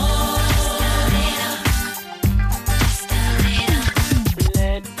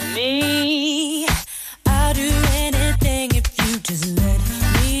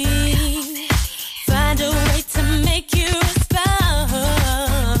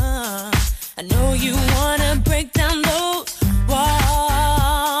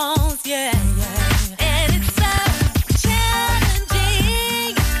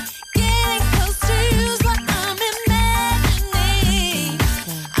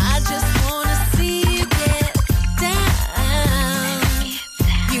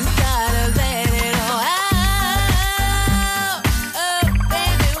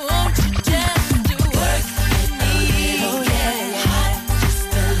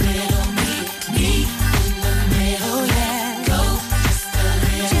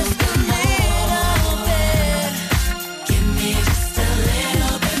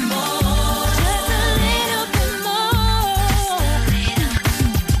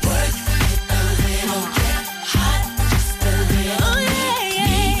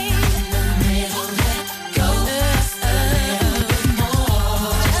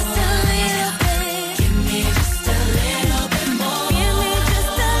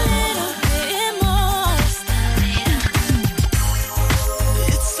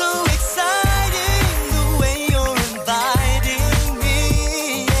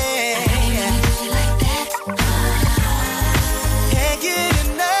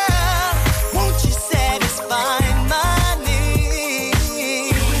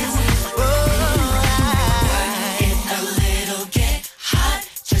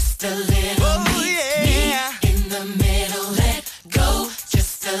just a little me in the middle. Let go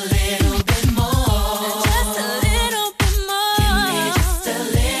just a little bit more. Just a little bit more. Give me just a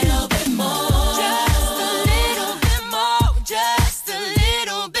little bit more. Just a little bit more. Just a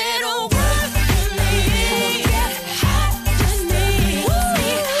little bit of work with me. Get hot with me.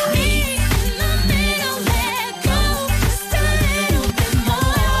 Me in the middle. Let go just a little bit more.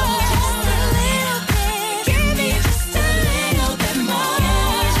 Just a little bit. Give me just a little bit more.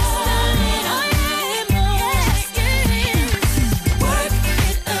 Just a little bit more. Work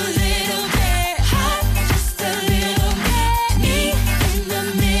it a little bit. Hot just a little bit. Me in the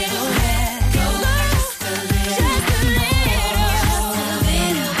middle. Let go just a little. Just a little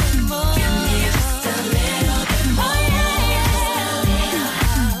bit more. Give me just a little bit more.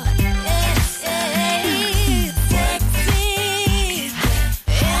 Sexy.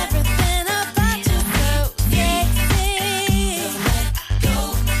 Everything about you so sexy. Go.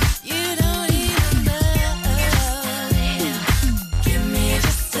 You don't even know. Give me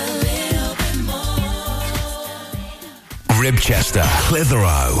just a little bit more. Ribchester,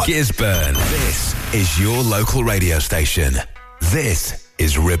 Clitheroe, Gisburn. This is your local radio station. This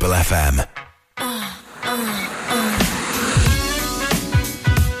is Ribble FM.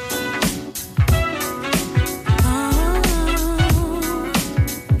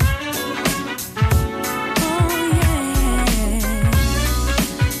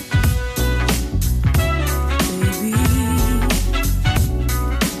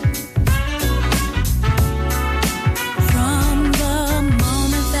 From the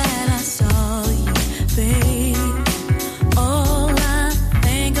moment that I saw you, babe, all I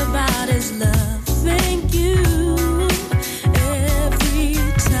think about is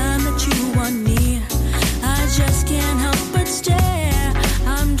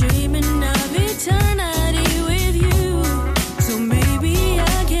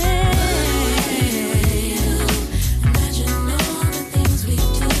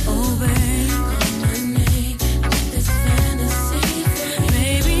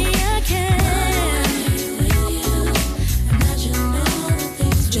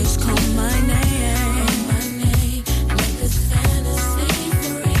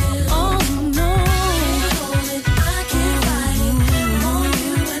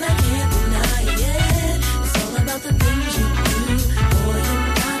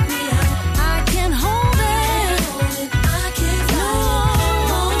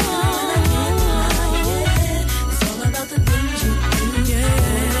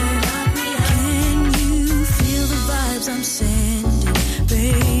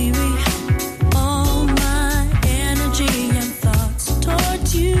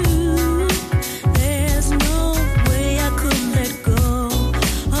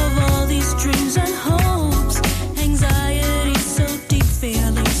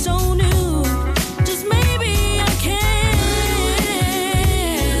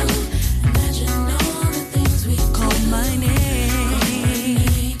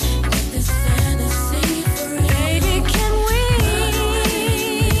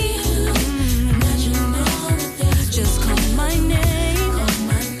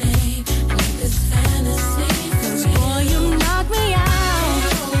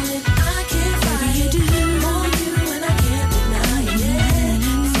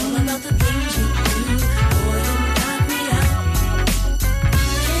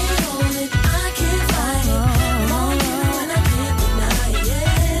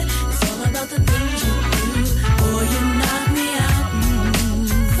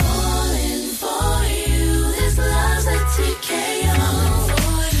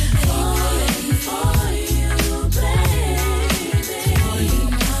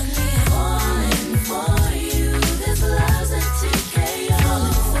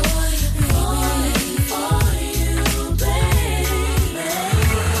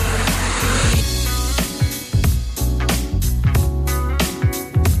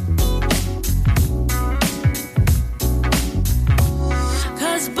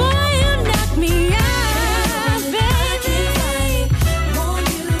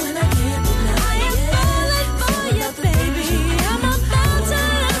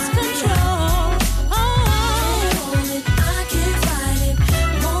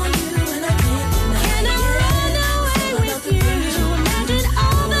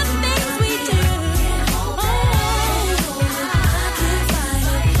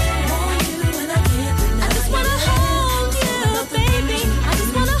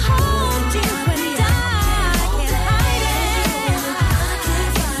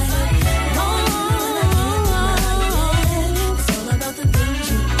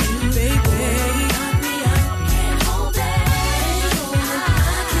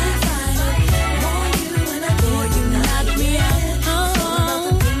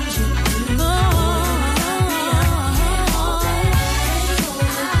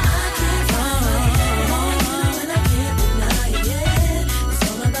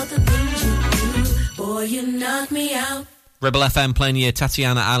Boy, you knock me out. Ribble FM playing you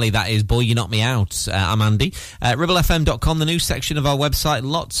Tatiana Ali, that is Boy You Knock Me Out. I'm Andy. RibbleFM.com, the news section of our website.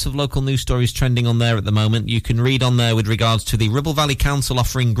 Lots of local news stories trending on there at the moment. You can read on there with regards to the Ribble Valley Council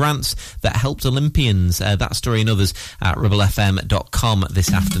offering grants that helped Olympians. That story and others at RibbleFM.com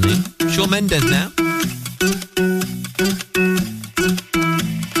this afternoon. Shawn Mendes now.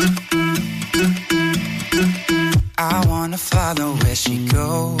 I wanna follow where she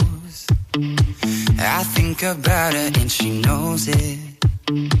goes. I think about her and she knows it.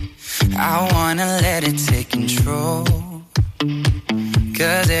 I wanna let it take control.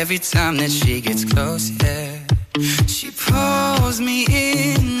 'Cause every time that she gets close, yeah, she pulls me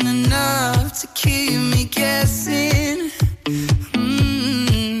in enough to keep me guessing.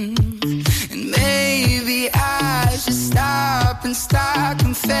 And maybe I should stop and start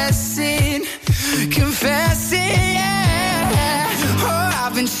confessing. Confessing, yeah. Oh,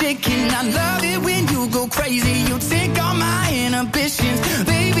 I've been shaking. I love it when you go crazy. You take all my inhibitions.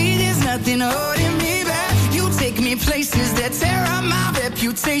 Baby, there's nothing holding me back. You take me places that tear up my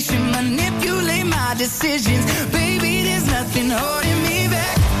reputation. Manipulate my decisions. Baby, there's nothing holding me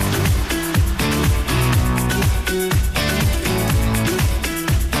back.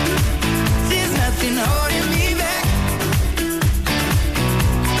 There's nothing holding me back.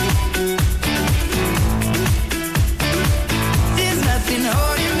 There's nothing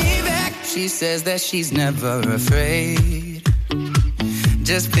holding me back. She says that she's never afraid.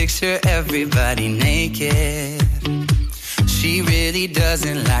 Just picture everybody naked. She really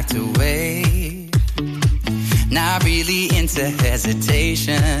doesn't like to wait. Not really into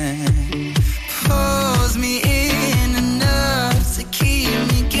hesitation. Pulls me in enough to keep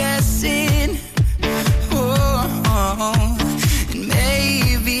me guessing. Oh, and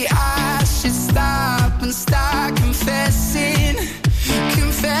maybe I should stop and start confessing.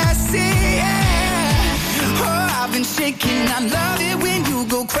 Confessing, yeah. Oh, I've been shaking. I love it when you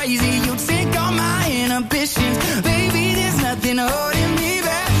go crazy. You take all my inhibitions. Baby, there's nothing holding me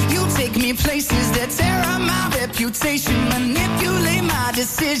back. You take me places that tear up my reputation. Manipulate my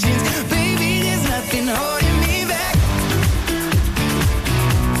decisions. Baby, there's nothing holding me back.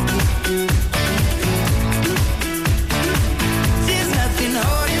 There's nothing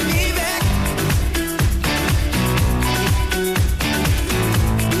holding me back.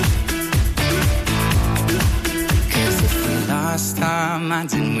 Lost our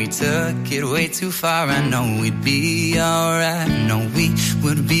minds and we took it way too far. I know we'd be alright. I know we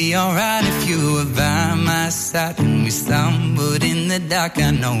would be alright if you were by my side. When we stumbled in the dark,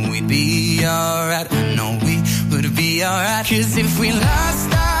 I know we'd be alright. I know we would be alright. 'Cause if we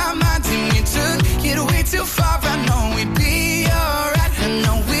lost our minds and we took it way too far, I know we'd be alright. I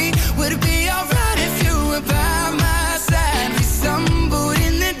know we would be alright if you were by my side. We stumbled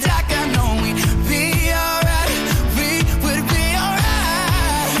in the dark, I know we'd be alright.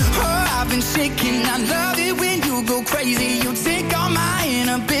 Shaking, I love it when you go crazy. You take all my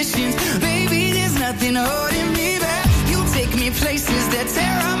inhibitions. Baby, there's nothing holding me back. You take me places that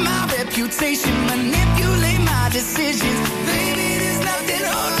tear up my reputation. Manipulate my decisions. Baby, there's nothing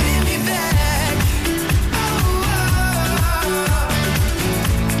holding me back.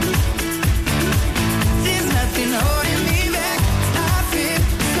 There's nothing holding me back. I feel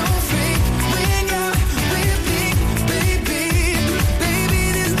so free when you're with me, baby. Baby,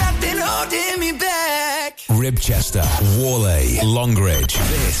 there's nothing holding me back. Ribchester, Worley, Longridge.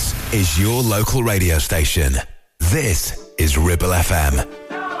 This is your local radio station. This is Ribble FM.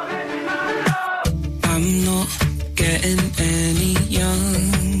 I'm not getting any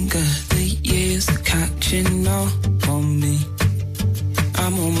younger. The years are catching up on me.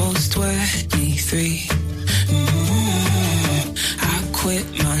 I'm almost 23. I quit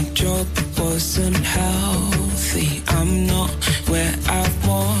my job, it wasn't healthy. I'm not where I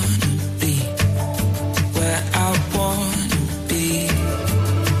wanna be. Where I wanna be.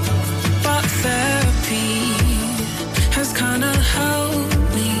 But therapy has kinda helped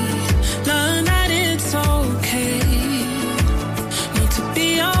me learn that it's okay not to be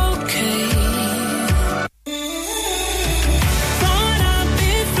okay. Thought I'd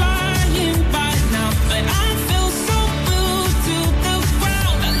be flying by now, but I feel so glued to the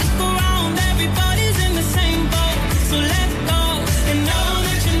ground. I look around, everybody's in the same boat. So let go and know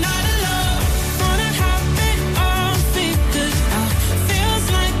that you're not alone.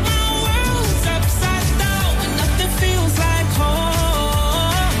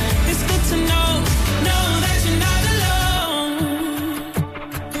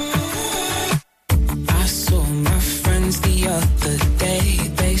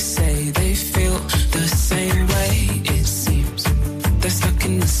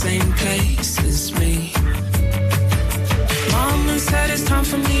 same place as me. Mama said it's time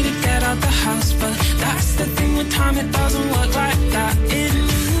for me to get out the house, but that's the thing with time, it doesn't work like that. It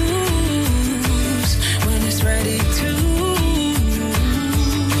moves when it's ready to.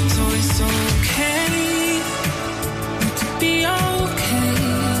 So it's okay to be okay.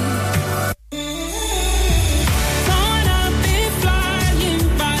 Thought I'd be flying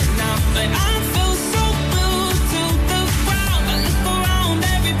by now, but I feel so glued to the ground. I look around,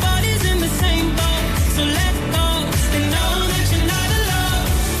 everybody's in the same boat. So let go and know that you're not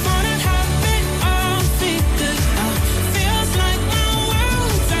alone. Thought I'd have it all figured out. Feels like my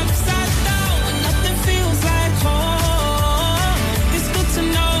world's upside down and nothing feels like home. It's good to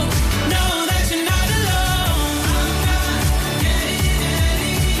know that you're not alone. I'm not getting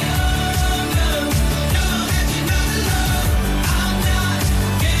any younger. Know that you're not alone. I'm not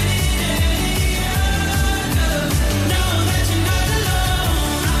getting any younger. Know that you're not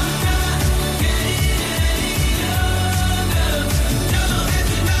alone. I'm not getting any younger. Know that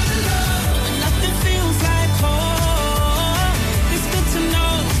you're not alone. And nothing feels like home. It's good to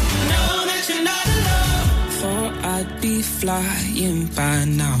know that you're not alone. Thought I'd be flying by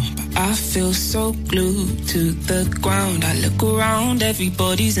now, but I feel so glued to the ground. I look around,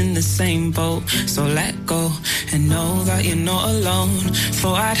 everybody's in the same boat. So let go and know that you're not alone.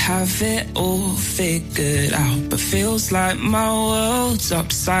 Thought I'd have it all figured out, but feels like my world's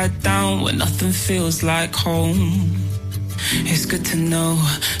upside down when nothing feels like home. It's good to know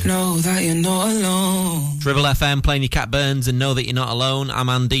that you're not alone. Ribble FM playing your Cat Burns and Know That You're Not Alone. I'm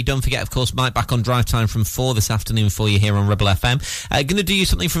Andy. Don't forget, of course, Mike back on Drive Time from 4 this afternoon for you here on Ribble FM. Going to do you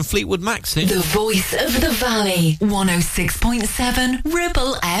something from Fleetwood Mac soon. The voice of the valley, 106.7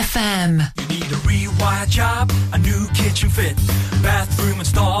 Ribble FM. You need a rewire job, a new kitchen fit, bathroom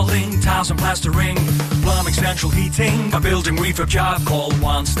installing, tiles and plastering, plumbing, central heating, a building refurb job. Call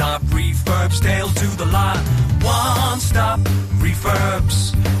One Stop Refurbs, Dale to the lot. One Stop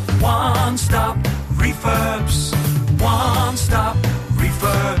Refurbs. One Stop Refurbs. One Stop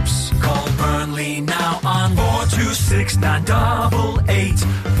Refurbs. Call Burnley now on 426-988.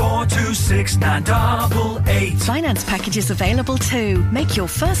 426-988. Finance packages available too. Make your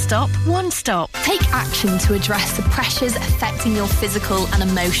first stop One Stop. Take action to address the pressures affecting your physical and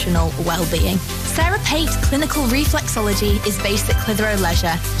emotional well-being. Sarah Pate Clinical Reflexology is based at Clitheroe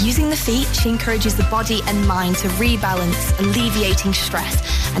Leisure. Using the feet, she encourages the body and mind to rebalance, alleviating stress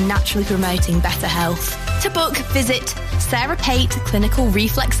and naturally promoting better health. To book, visit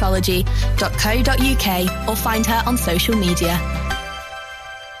sarahpateclinicalreflexology.co.uk or find her on social media.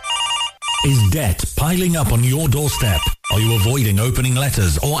 Is debt piling up on your doorstep? Are you avoiding opening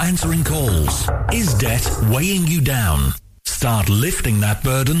letters or answering calls? Is debt weighing you down? Start lifting that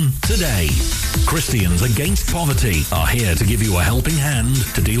burden today. Christians Against Poverty are here to give you a helping hand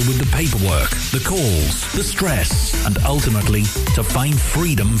to deal with the paperwork, the calls, the stress, and ultimately to find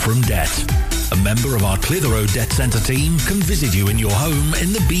freedom from debt. A member of our Clitheroe Debt Centre team can visit you in your home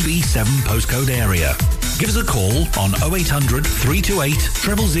in the BB7 postcode area. Give us a call on 0800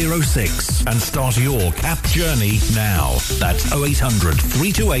 328 0006 and start your CAP journey now. That's 0800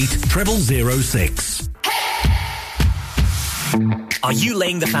 328 0006. Are you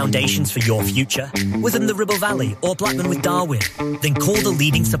laying the foundations for your future? Within the Ribble Valley or Blackburn with Darwin? Then call the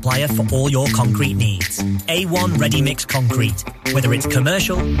leading supplier for all your concrete needs. A1 Ready Mix Concrete. Whether it's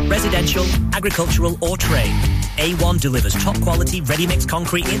commercial, residential, agricultural or trade, A1 delivers top quality ready mix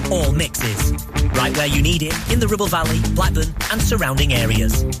concrete in all mixes. Right where you need it, in the Ribble Valley, Blackburn and surrounding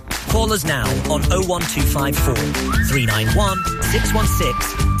areas. Call us now on 01254 391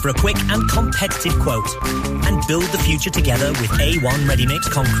 616 for a quick and competitive quote. And build the future together with A1 Ready Mix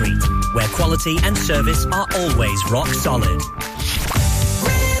Concrete, where quality and service are always rock solid.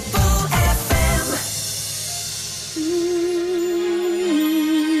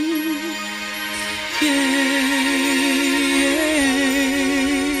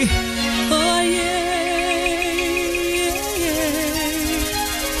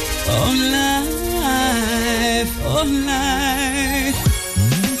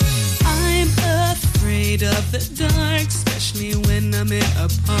 Of the dark, especially when I'm in a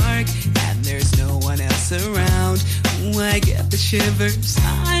park and there's no one else around. Ooh, I get the shivers.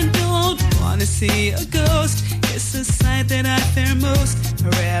 I don't wanna see a ghost. It's a sight that I fear most.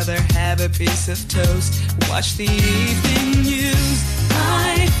 I'd rather have a piece of toast. Watch the evening news.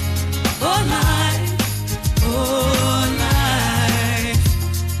 Life, oh life, oh life,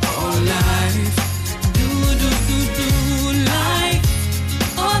 oh life. Do do do do life,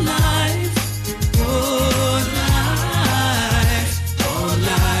 oh life, oh.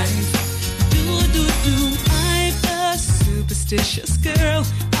 Superstitious girl,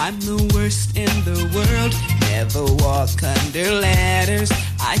 I I'm the worst in the world. Never walk under ladders.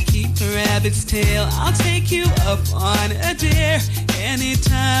 I keep a rabbit's tail. I'll take you up on a dare.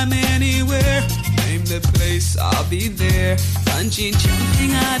 Anytime, anywhere. Name the place, I'll be there. Bungee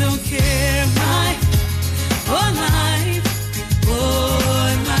jumping, I don't care. My whole life,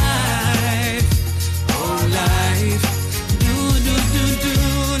 oh life, oh life. Do, do, do, do,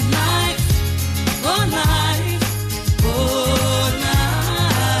 life, oh life, oh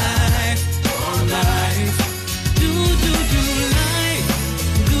life, oh life. Do, do, do, life.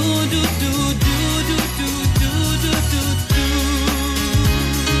 Do, do, do, do, do, do, do, do, do, do.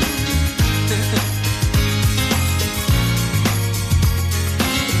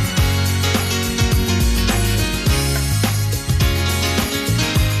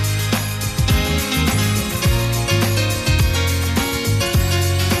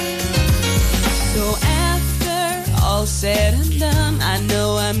 So after all said and done, I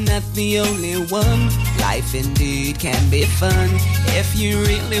know I'm not the only one. Life indeed can be fun if you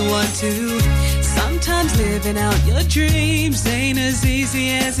really want to. Sometimes living out your dreams ain't as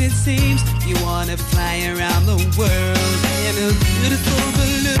easy as it seems. You wanna fly around the world in a beautiful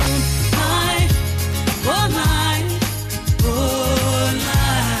balloon. Life, oh life, oh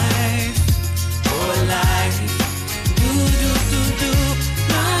life, oh life. Do, do, do, do,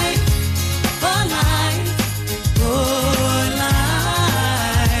 life, oh life, oh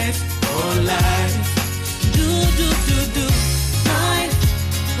life, oh life. Do, do, do, do, life,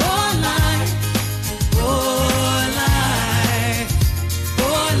 oh life, oh life,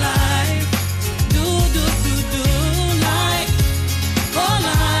 oh life. Do, do, do, do, life, oh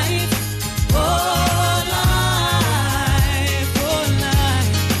life, oh life, oh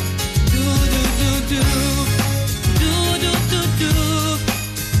life. Do, do, do, do, do, do, do, do, do,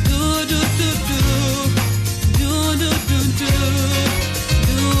 do, do, do, do, do, do, do,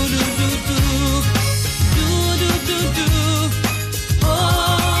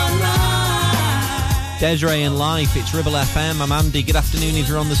 Desiree and Life, it's Ribble FM. I'm Andy. Good afternoon if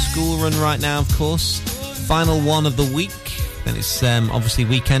you're on the school run right now, of course. Final one of the week. Then it's obviously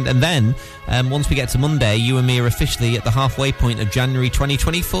weekend. And then, once we get to Monday, you and me are officially at the halfway point of January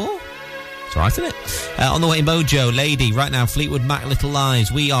 2024. It's all right, isn't it? On the way, Mojo, Lady. Right now, Fleetwood Mac, Little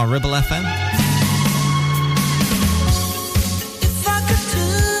Lies. We are Ribble FM. If I could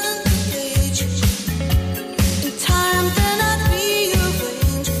turn the page in time, then I'd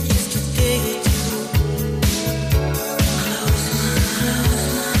rearrange just to get you close.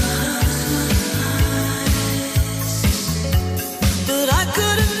 But I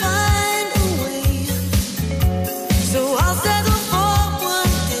couldn't find a way, so I'll settle for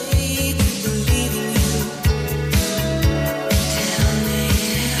one day to believe in you.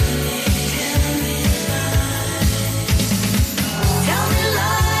 Tell me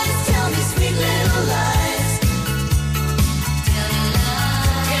lies, tell me sweet little lies.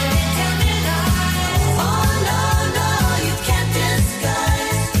 Tell me lies. Oh no, no, you can't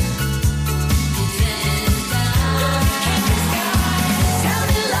disguise. Tell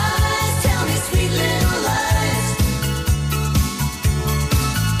me lies, tell me sweet little lies.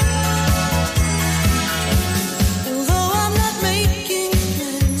 Although I'm not making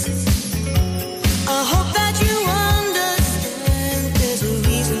friends, I hope that you understand there's a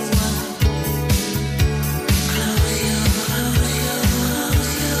reason why. Close your eyes.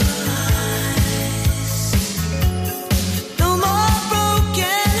 No more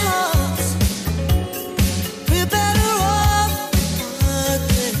broken hearts. We're better off apart.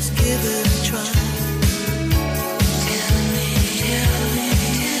 Let's give it a try.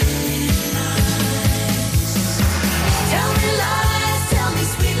 Tell me lies, tell me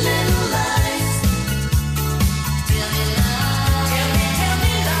sweet little lies. Tell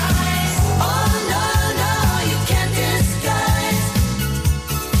me lies. Oh no, no, you can't disguise.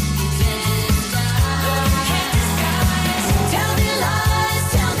 Tell me lies,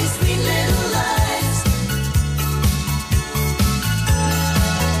 tell me sweet little lies.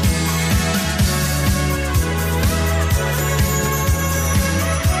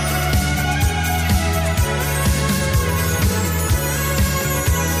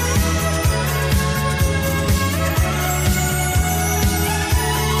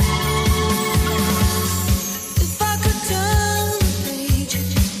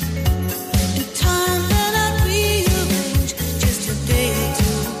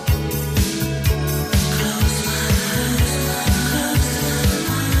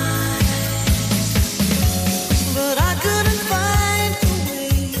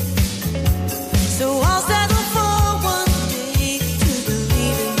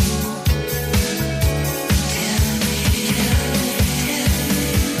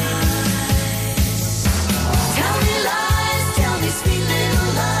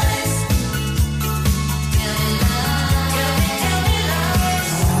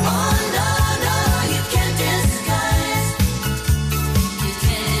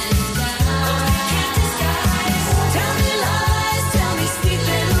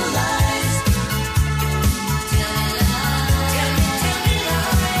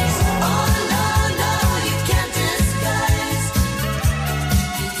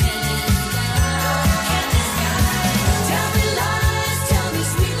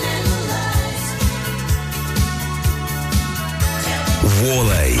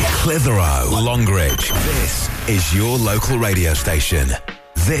 Clitheroe, Longridge. This is your local radio station.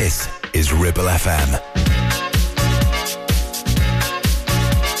 This is Ribble FM.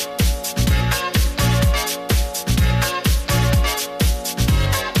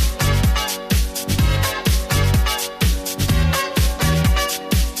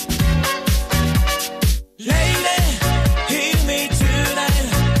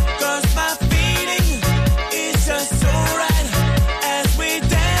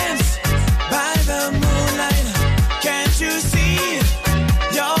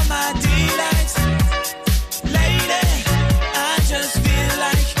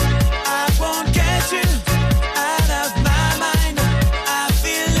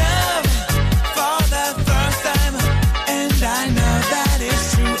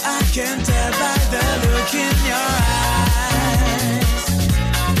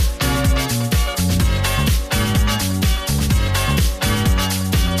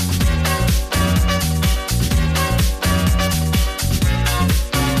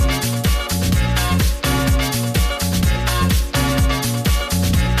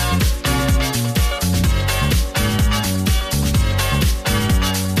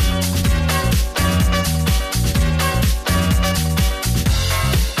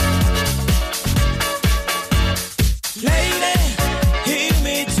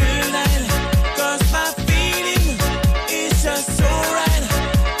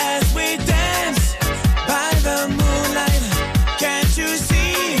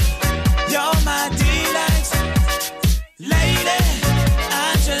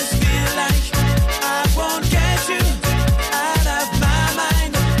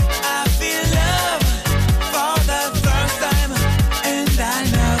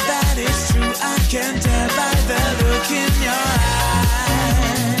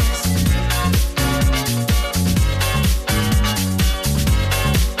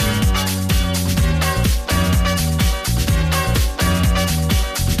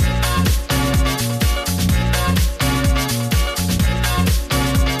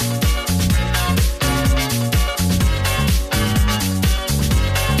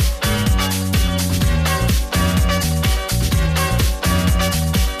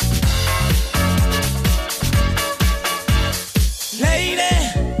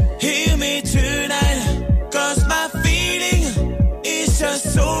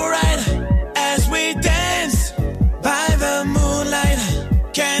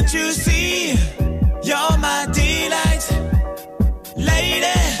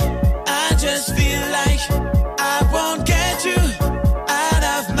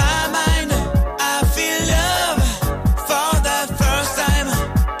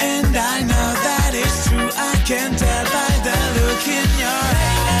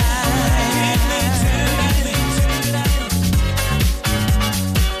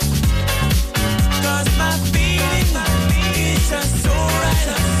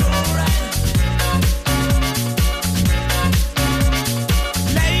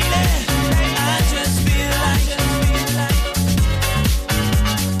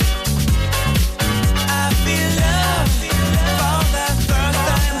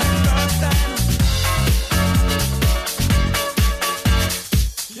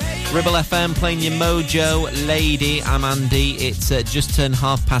 Ribble FM playing your Mojo Lady. I'm Andy. It's just turned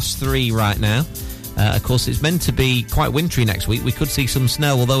 3:30 right now. Of course, it's meant to be quite wintry next week. We could see some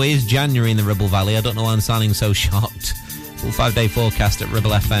snow, although it is January in the Ribble Valley. I don't know why I'm sounding so shocked. Full 5-day forecast at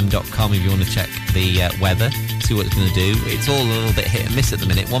ribblefm.com if you want to check the weather, see what it's going to do. It's all a little bit hit and miss at the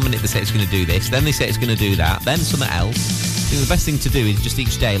minute. 1 minute they say it's going to do this, then they say it's going to do that, then something else. I think the best thing to do is just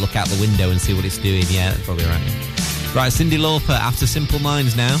each day look out the window and see what it's doing. Yeah, that's probably right. Right, Cyndi Lauper, After Simple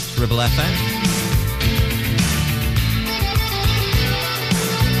Minds now, Ribble FM.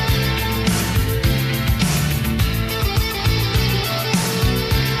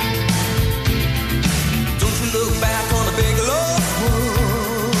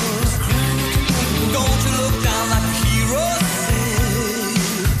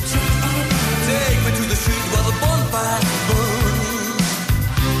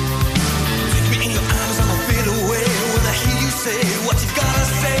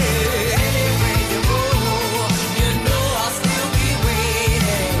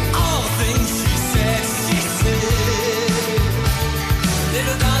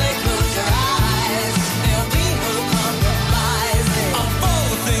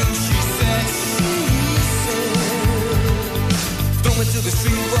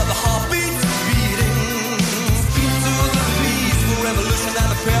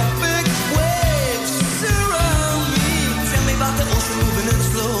 Moving in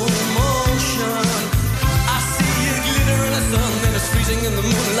slow motion, I see it glitter in the sun, and it's freezing. dancing in the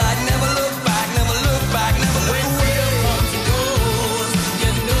moonlight. Never look back, never look back, never look back. When will comes and goes,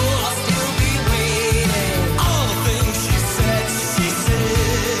 you know I'll still be waiting. All the things she said, she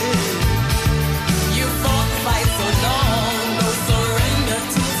said. You fought the fight so long, no surrender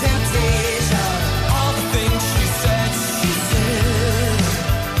to temptation. All the things she said, she said.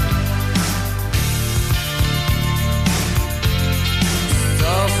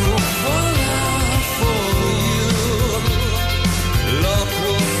 Stars will fall out for you. Love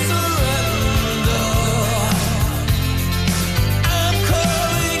will surrender. I'm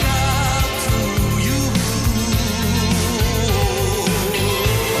calling out to you.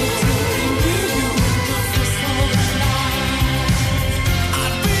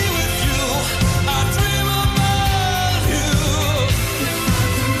 I'd be with you. I dream about you.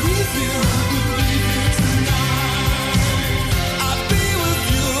 If I could leave you tonight, I'd be with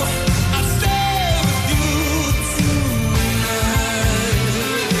you. I'd stay with you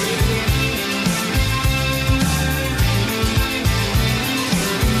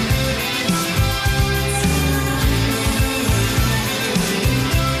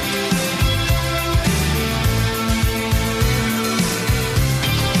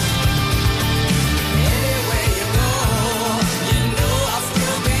Anywhere you go, you know I'll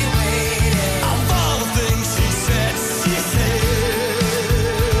still be waiting. Of all the things she said, she said.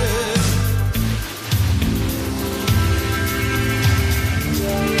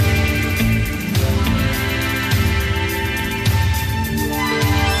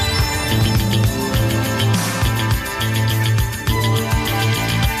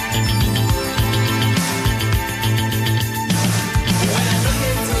 When I look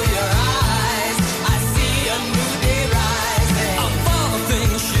into your eyes, I see a new day rising. Of all the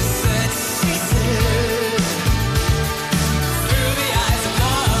things she said, she said. Through the eyes of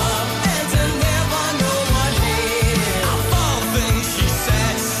love, and to never know what hate is. Of all the things she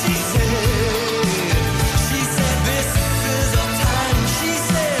said, she said. She said this is a time. She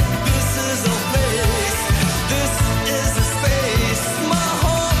said this is a place. This is a space my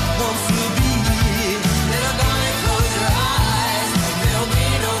heart wants to be. Little darling, close your eyes. There'll be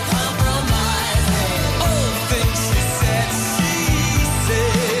no compromising. All the things she said, she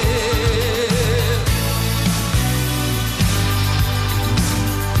said.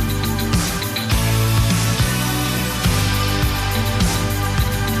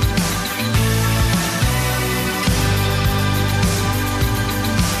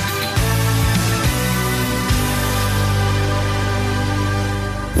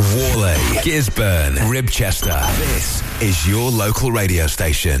 Warley, Gisburn, Ribchester. This is your local radio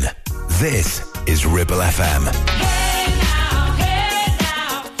station. This is Ribble FM.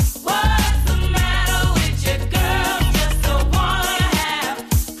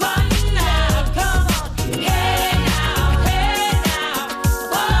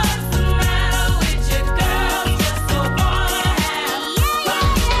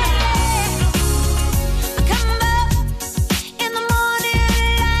 In the morning,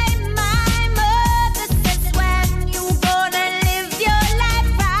 like my mother says, when you gonna live your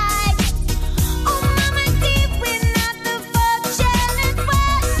life right? Oh, mama, deep when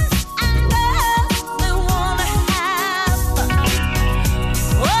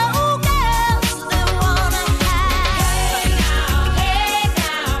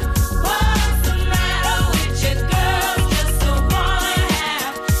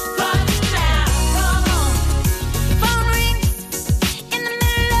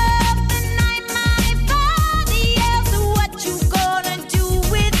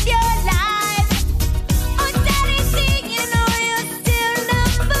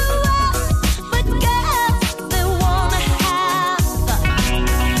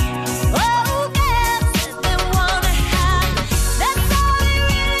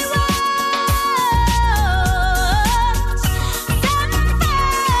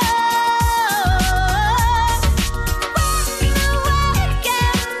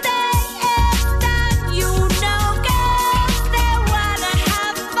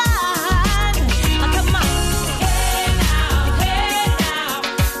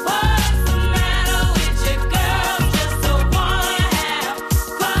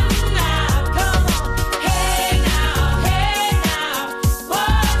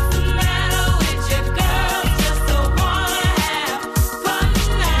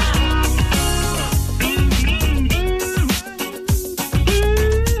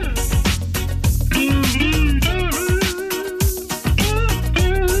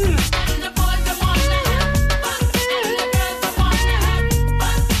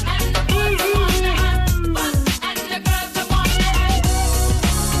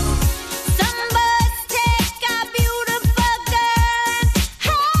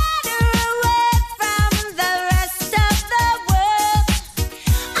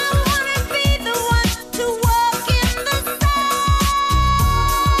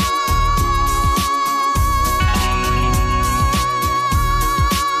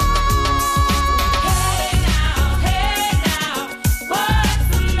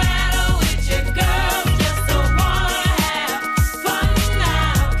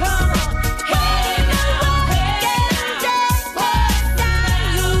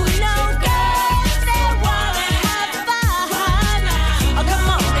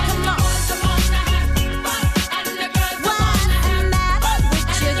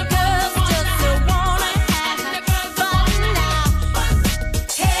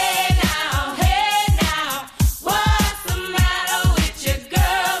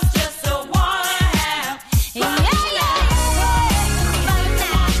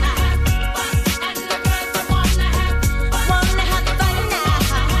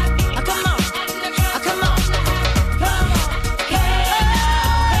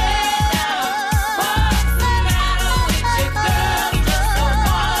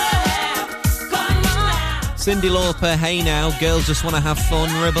Cyndi Lauper, Hey Now, Girls Just Want to Have Fun,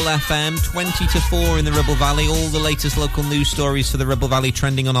 Ribble FM, 20 to 4 in the Ribble Valley. All the latest local news stories for the Ribble Valley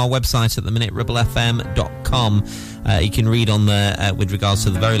trending on our website at the minute, ribblefm.com. You can read on there with regards to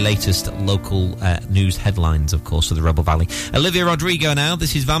the very latest local news headlines, of course, for the Ribble Valley. Olivia Rodrigo now,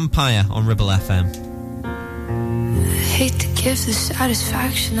 this is Vampire on Ribble FM. Hate to give the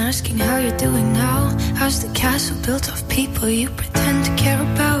satisfaction asking how you're doing now. How's the castle built of people you pretend to care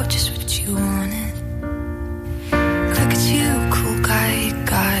about? Just what you wanted. Look at you, cool guy, you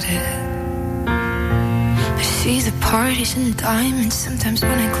got it. I see the parties and diamonds. Sometimes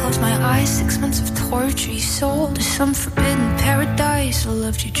when I close my eyes, 6 months of torture you sold to some forbidden paradise. I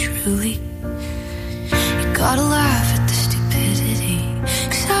loved you truly. You gotta laugh at the stupidity,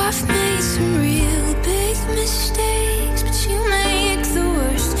 'cause I've made some real big mistakes, but you make the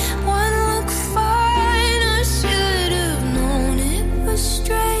worst one look fine. I should have known it was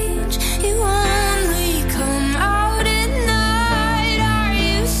strange. You only come out at night. I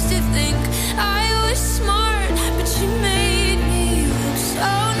used to think I was smart, but you made me look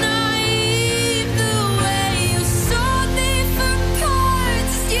so naive. The way you sold me for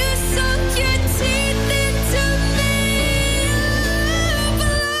parts, you sunk your teeth into me.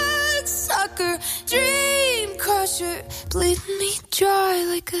 Bloodsucker, dream crusher, bleeding me dry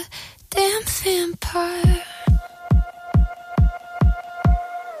like a damn vampire.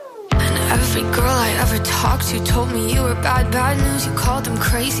 And every girl I ever talked to told me you were bad, bad news. You called them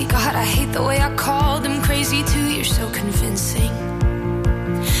crazy. God, I hate the way I called them crazy too. You're so convincing.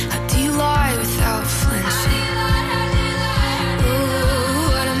 How do you lie without flinching?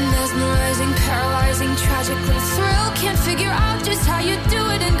 Ooh, what a mesmerizing, paralyzing, tragic little thrill. Can't figure out just how you do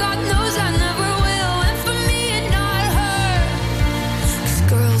it, and God knows I never will. And for me and not her, 'cause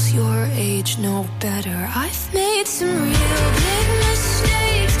girls your age know better. I've made some real big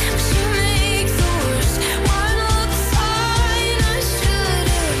mistakes, but you make the worst one look fine. I should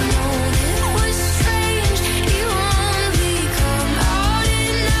have known it was strange. You only come out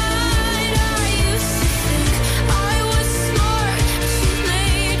at night. I used to think I was smart, but you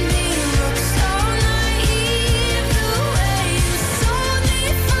made me look so naive. The way you sold me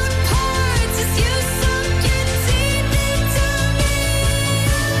for parts is you sunk your teeth into me.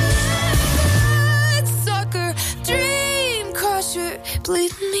 Bloodsucker, dream crusher,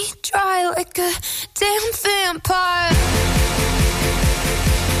 bleeding me dry like a damn vampire.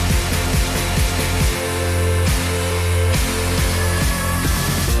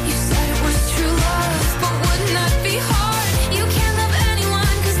 You said it was true love, but wouldn't that be hard? You can't love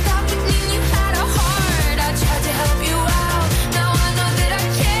anyone, 'cause that would mean you had a heart. I tried to help you out, now I know that I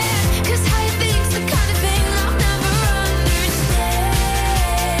can't, 'cause how you think's the kind of thing I'll never understand.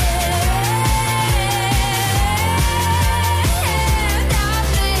 I've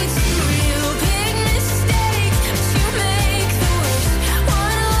made some real big mistakes, but you make the worst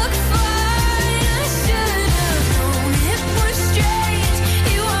one look fine. I should have known it was strange.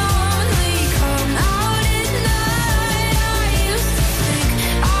 You only come out at night. I used to think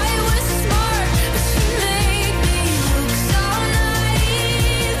I was smart, but you made me look so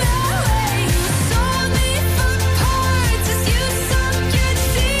naive. The way you sold me for parts is you sunk your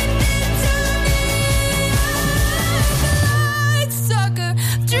teeth into me. Bloodsucker,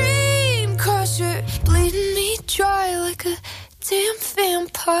 dream crusher, bleeding me dry like a damn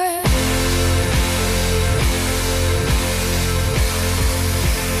vampire.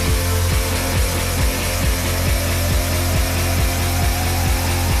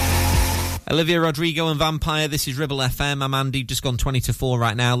 Olivia Rodrigo and Vampire, this is Ribble FM. I'm Andy, just gone 20 to 4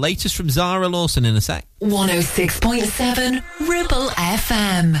 right now. Latest from Zara Lawson in a sec. 106.7 Ribble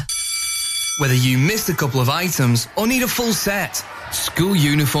FM. Whether you missed a couple of items or need a full set, school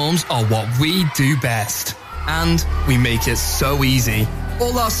uniforms are what we do best. And we make it so easy.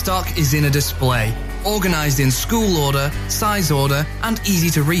 All our stock is in a display, organised in school order, size order, and easy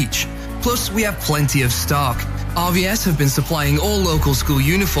to reach. Plus, we have plenty of stock. RVS have been supplying all local school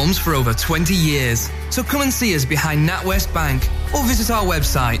uniforms for over 20 years. So come and see us behind NatWest Bank or visit our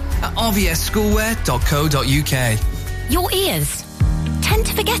website at rvsschoolwear.co.uk. Your ears. Tend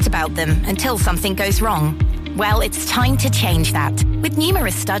to forget about them until something goes wrong. Well, it's time to change that. With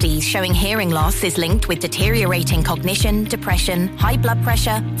numerous studies showing hearing loss is linked with deteriorating cognition, depression, high blood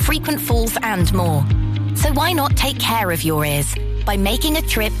pressure, frequent falls and more. So why not take care of your ears by making a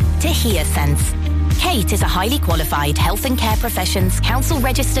trip to HearSense? Kate is a highly qualified health and care professions, council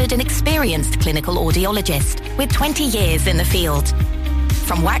registered and experienced clinical audiologist with 20 years in the field.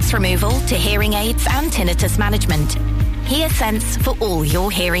 From wax removal to hearing aids and tinnitus management, HearSense for all your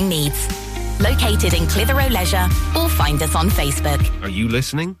hearing needs. Located in Clitheroe Leisure or find us on Facebook. Are you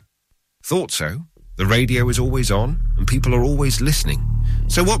listening? Thought so. The radio is always on, and people are always listening.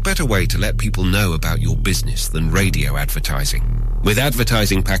 So what better way to let people know about your business than radio advertising? With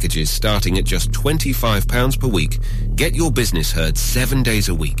advertising packages starting at just £25 per week, get your business heard 7 days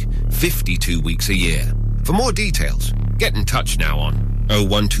a week, 52 weeks a year. For more details, get in touch now on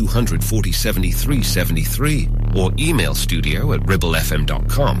 01200 40 73 73 or email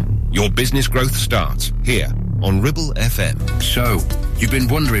studio@ribblefm.com. Your business growth starts here on Ribble FM. So, you've been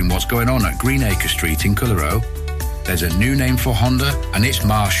wondering what's going on at Greenacre Street in Clitheroe? There's a new name for Honda, and it's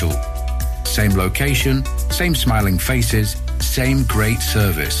Marshall. Same location, same smiling faces, same great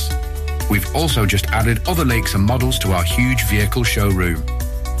service. We've also just added other lakes and models to our huge vehicle showroom.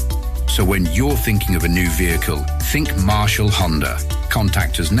 So when you're thinking of a new vehicle, think Marshall Honda.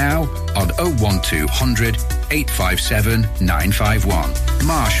 Contact us now on 01200 857 951.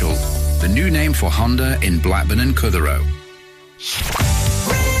 Marshall, the new name for Honda in Blackburn and Clitheroe.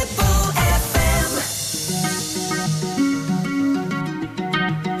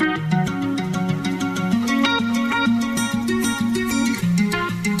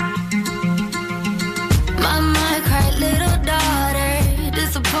 Mama cried, little daughter,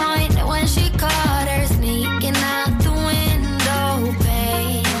 disappointed when she caught her sneaking out the window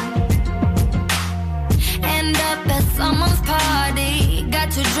pane. End up at someone's party,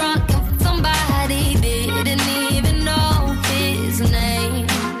 got too drunk and somebody didn't even know his name.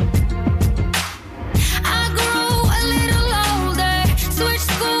 I grew a little older, switched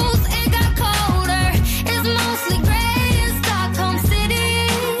schools, it got colder. It's mostly gray in Stockholm City.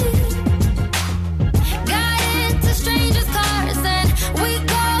 Got into strangers' cars and we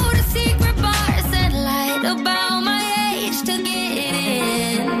go to secret bars and lied about my age to get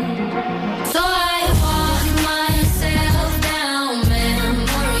in. So I walk myself down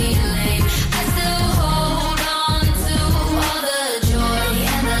memory lane. I still hold on to all the joy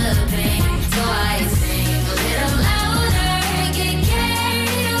and the pain. So I sing a little louder, get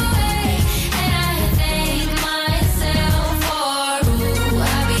carried away, and I thank myself for who I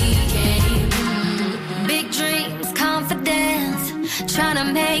became. Big dreams, confidence, trying to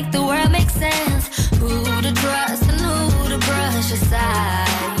make the world make sense. Who to trust and who to brush aside.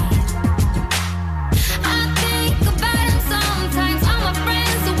 I think about them sometimes, all my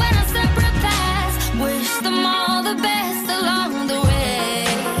friends who went on separate paths. Wish them all the best along the way.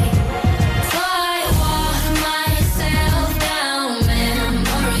 So I walk myself down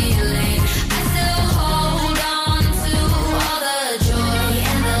memory lane. I still hold on to all the joy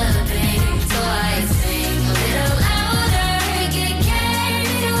and the pain. So I sing a little louder, get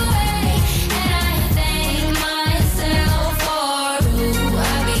carried away, and I thank myself for who I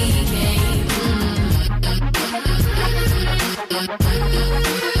became.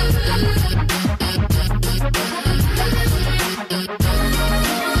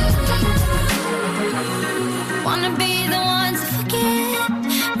 Wanna be the one to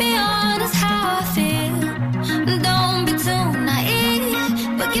forget, be honest how I feel. Don't be too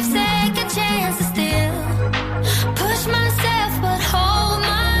naive, but give second chances still. Push myself, but hold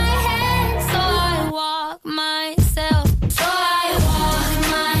my hand. So I walk myself. So I walk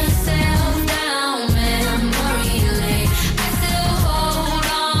myself down memory lane. I still hold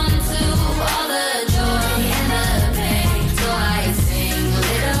on to all the joy and the pain. So I sing a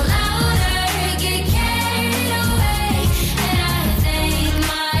little louder, get carried away, and I thank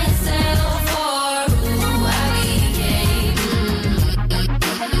myself for who I became.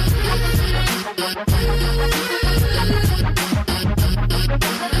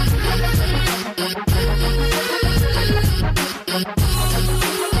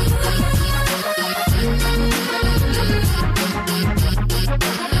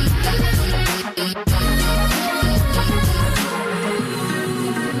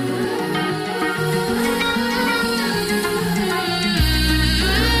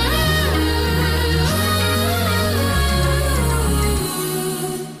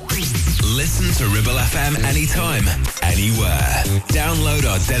 Listen to Ribble FM anytime, anywhere. Download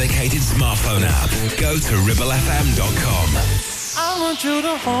our dedicated smartphone app. Go to ribblefm.com. I want you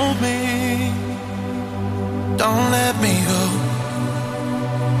to hold me. Don't let me go.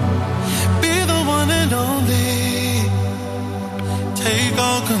 Be the one and only. Take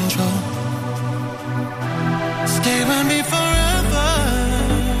all control. Stay with me forever.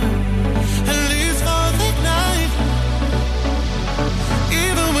 At least for the night.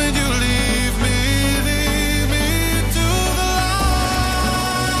 Even when you leave me to the light.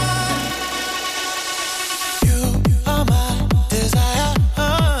 You are my desire.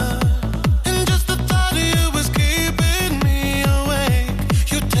 And just the thought of you is keeping me awake.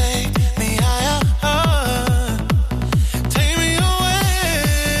 You take me higher. Take me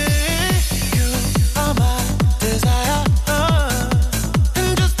away.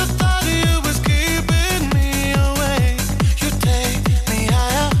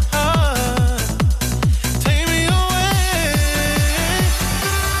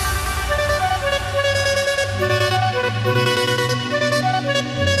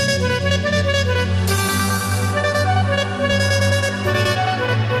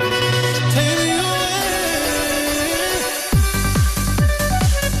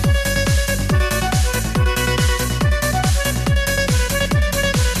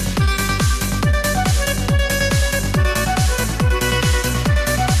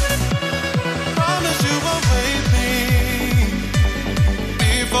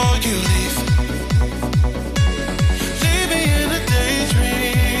 you leave. Leave me in a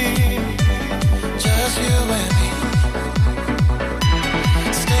daydream, just you and me.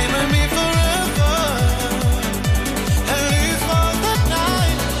 Stay with me forever, at least for the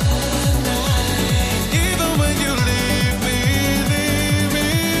night. Even when you leave me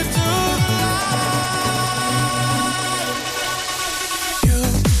to the light. You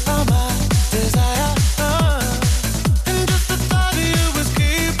are my desire, and just the thought of you is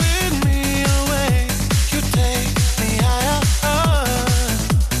keeping me awake. You take me higher,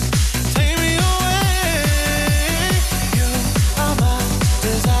 take me away. You are my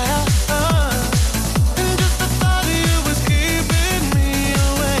desire, and just the thought of you is keeping me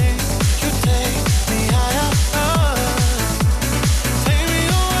awake. You take me higher, take me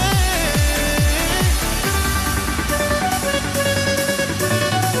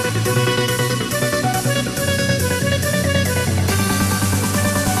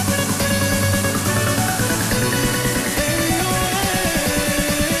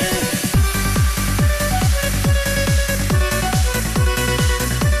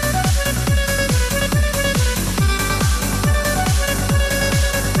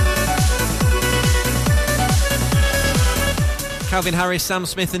Calvin Harris, Sam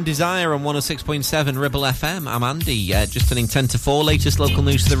Smith and Desire on 106.7 Ribble FM. I'm Andy, just turning 10 to 4. Latest local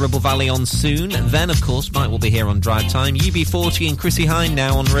news to the Ribble Valley on soon. Then, of course, Mike will be here on Drive Time. UB40 and Chrissy Hine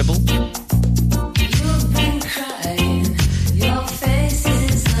now on Ribble. You've been crying, your face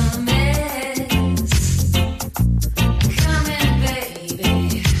is a mess. Come in,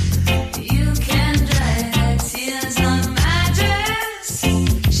 baby, you can dry the tears on my dress.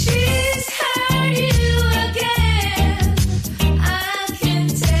 She's hurt you again, I can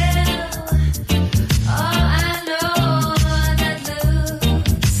tell. Oh, I know that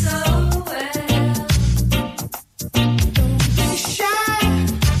looks so well. Don't be shy.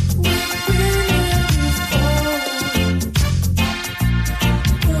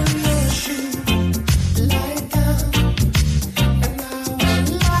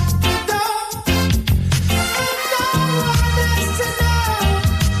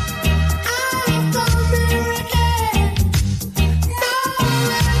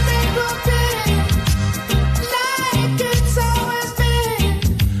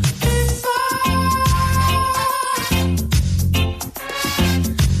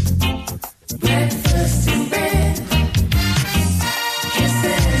 Breakfast in bed,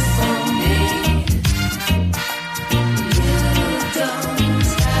 kisses for me. You don't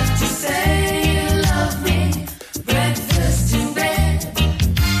have to say you love me. Breakfast in bed,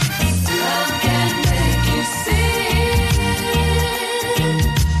 love can make you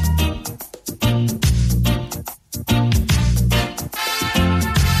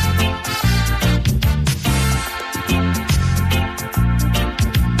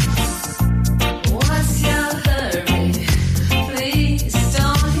What's your hurry? Please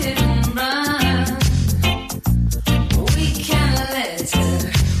don't hit and run. We can let her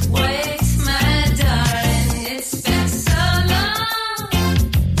wait, my darling. It's been so long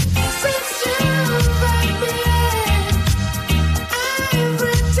since you've brought me in. I've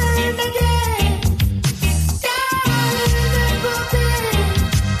returned again, darling, it will be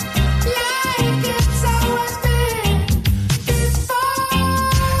like it's always been before.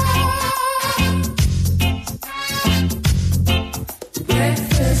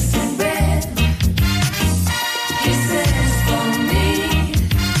 Breakfast in bed, kisses for me.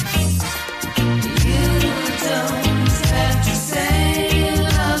 You don't have to say you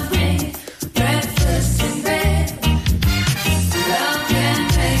love me. Breakfast in bed, love can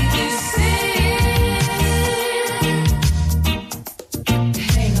make you sing.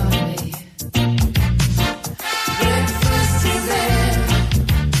 Hang on me. Breakfast in bed,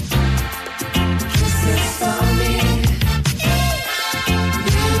 kisses for me.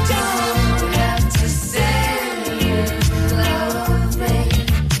 You don't have to say you love me.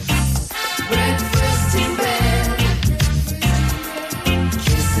 Breakfast in bed,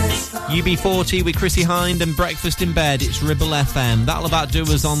 kisses for UB40 with Chrissy Hind and Breakfast in Bed. It's Ribble FM. That'll about do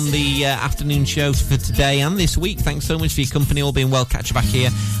us on the afternoon show for today and this week. Thanks so much for your company. All being well, catch you back here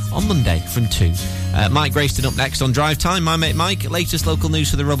on Monday from 2. Mike Grayston up next on Drive Time. My mate Mike. Latest local news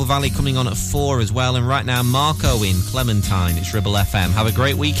for the Ribble Valley coming on at 4 as well. And right now, Marco in Clementine. It's Ribble FM. Have a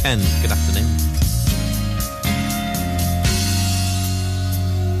great weekend. Good afternoon.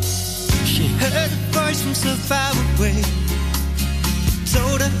 She heard a voice from so far away,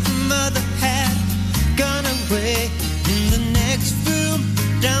 told her her mother had gone away. In the next room,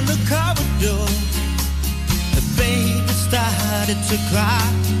 down the corridor, the baby started to cry.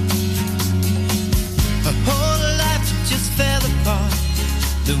 Her whole life just fell apart.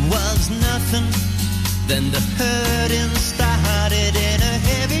 there was nothing. Then the hurting started in a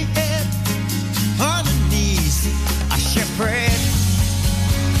heavy head. On her knees, I should pray.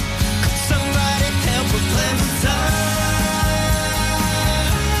 Could somebody help with Clementine?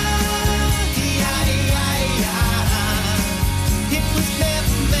 It was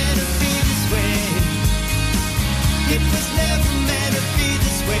never meant to be this way. It was never meant to be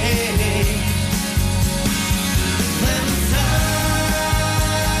this way.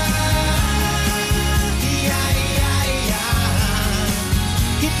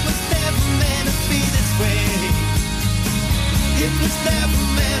 It was never meant to be this way. It was never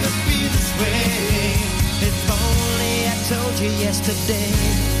meant to be this way. If only I told you yesterday.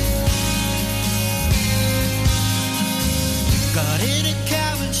 Got in a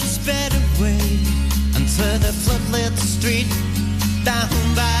car and she sped away onto the floodlit street down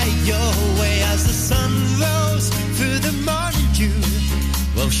by your way. As the sun rose through the morning dew,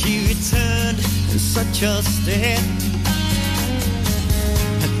 well, she returned in such a state.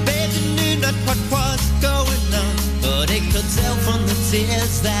 And baby knew not what was going on, but he could tell from the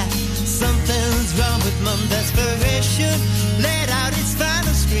tears that something's wrong with Mum. Desperation let out its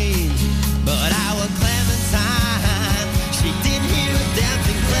final scream, but our Clementine, she didn't hear a damn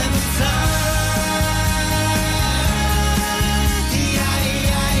thing. Clementine,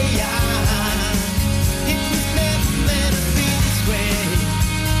 it was never meant to be this way.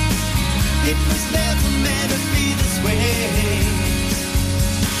 It was never meant to be this way.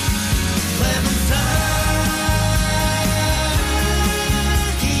 Clementine,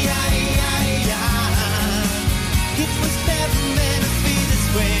 it was never meant to be this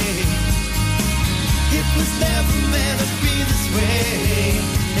way. It was never meant to be this way.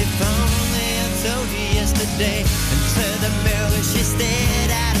 If only I told you yesterday. Into the mirror she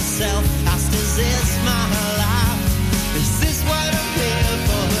stared at herself, asked, is this my life? Is this what I'm here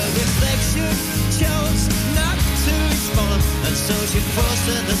for? Her reflection chose not to respond, and so she froze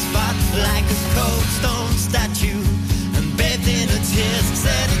to the spot like a cold stone statue, and bathed in her tears,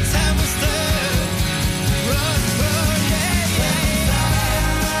 said the time was third. Run, run, yeah,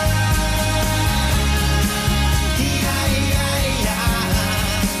 yeah.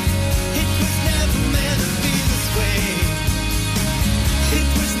 It was never meant to be this way. It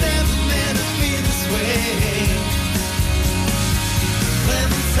was never meant to be this way.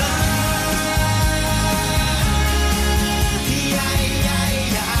 Clementine,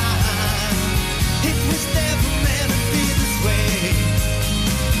 it was never meant to be this way.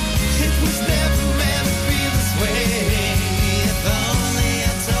 It was never meant to be this way. If only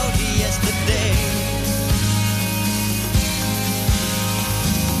I told you yesterday.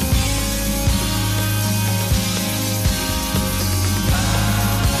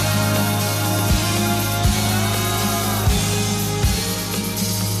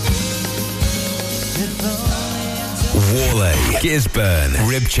 Warley, Gisburn,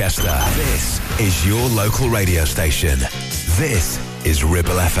 Ribchester. This is your local radio station. This is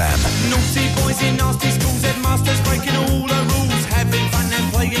Ribble FM. Naughty boys in nasty schools, headmasters breaking all the rules, having fun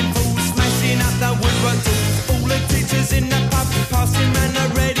and playing fools, smashing up the woodwork tools. All the teachers in the pub, passing round a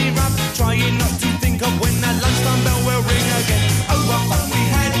ready rub, trying not to think of when that lunchtime bell will ring again. Oh, what fun we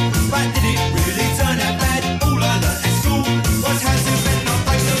had, but did it really turn out bad? All I learnt at school was how to bend, not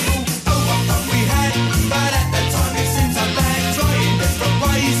break the rule. Oh, what fun we had, but at the time it seemed so bad, trying different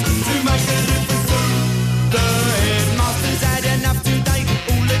ways to make a difference too. The headmasters had enough today.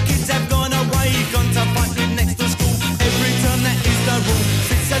 All the kids have gone away, gone to fight with next to school. Every term that is the rule.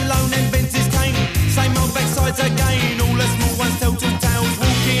 Sits alone and bends his cane. Same old backsides again. All the small ones tell two tales,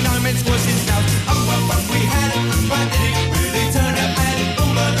 walking home and squashing snails.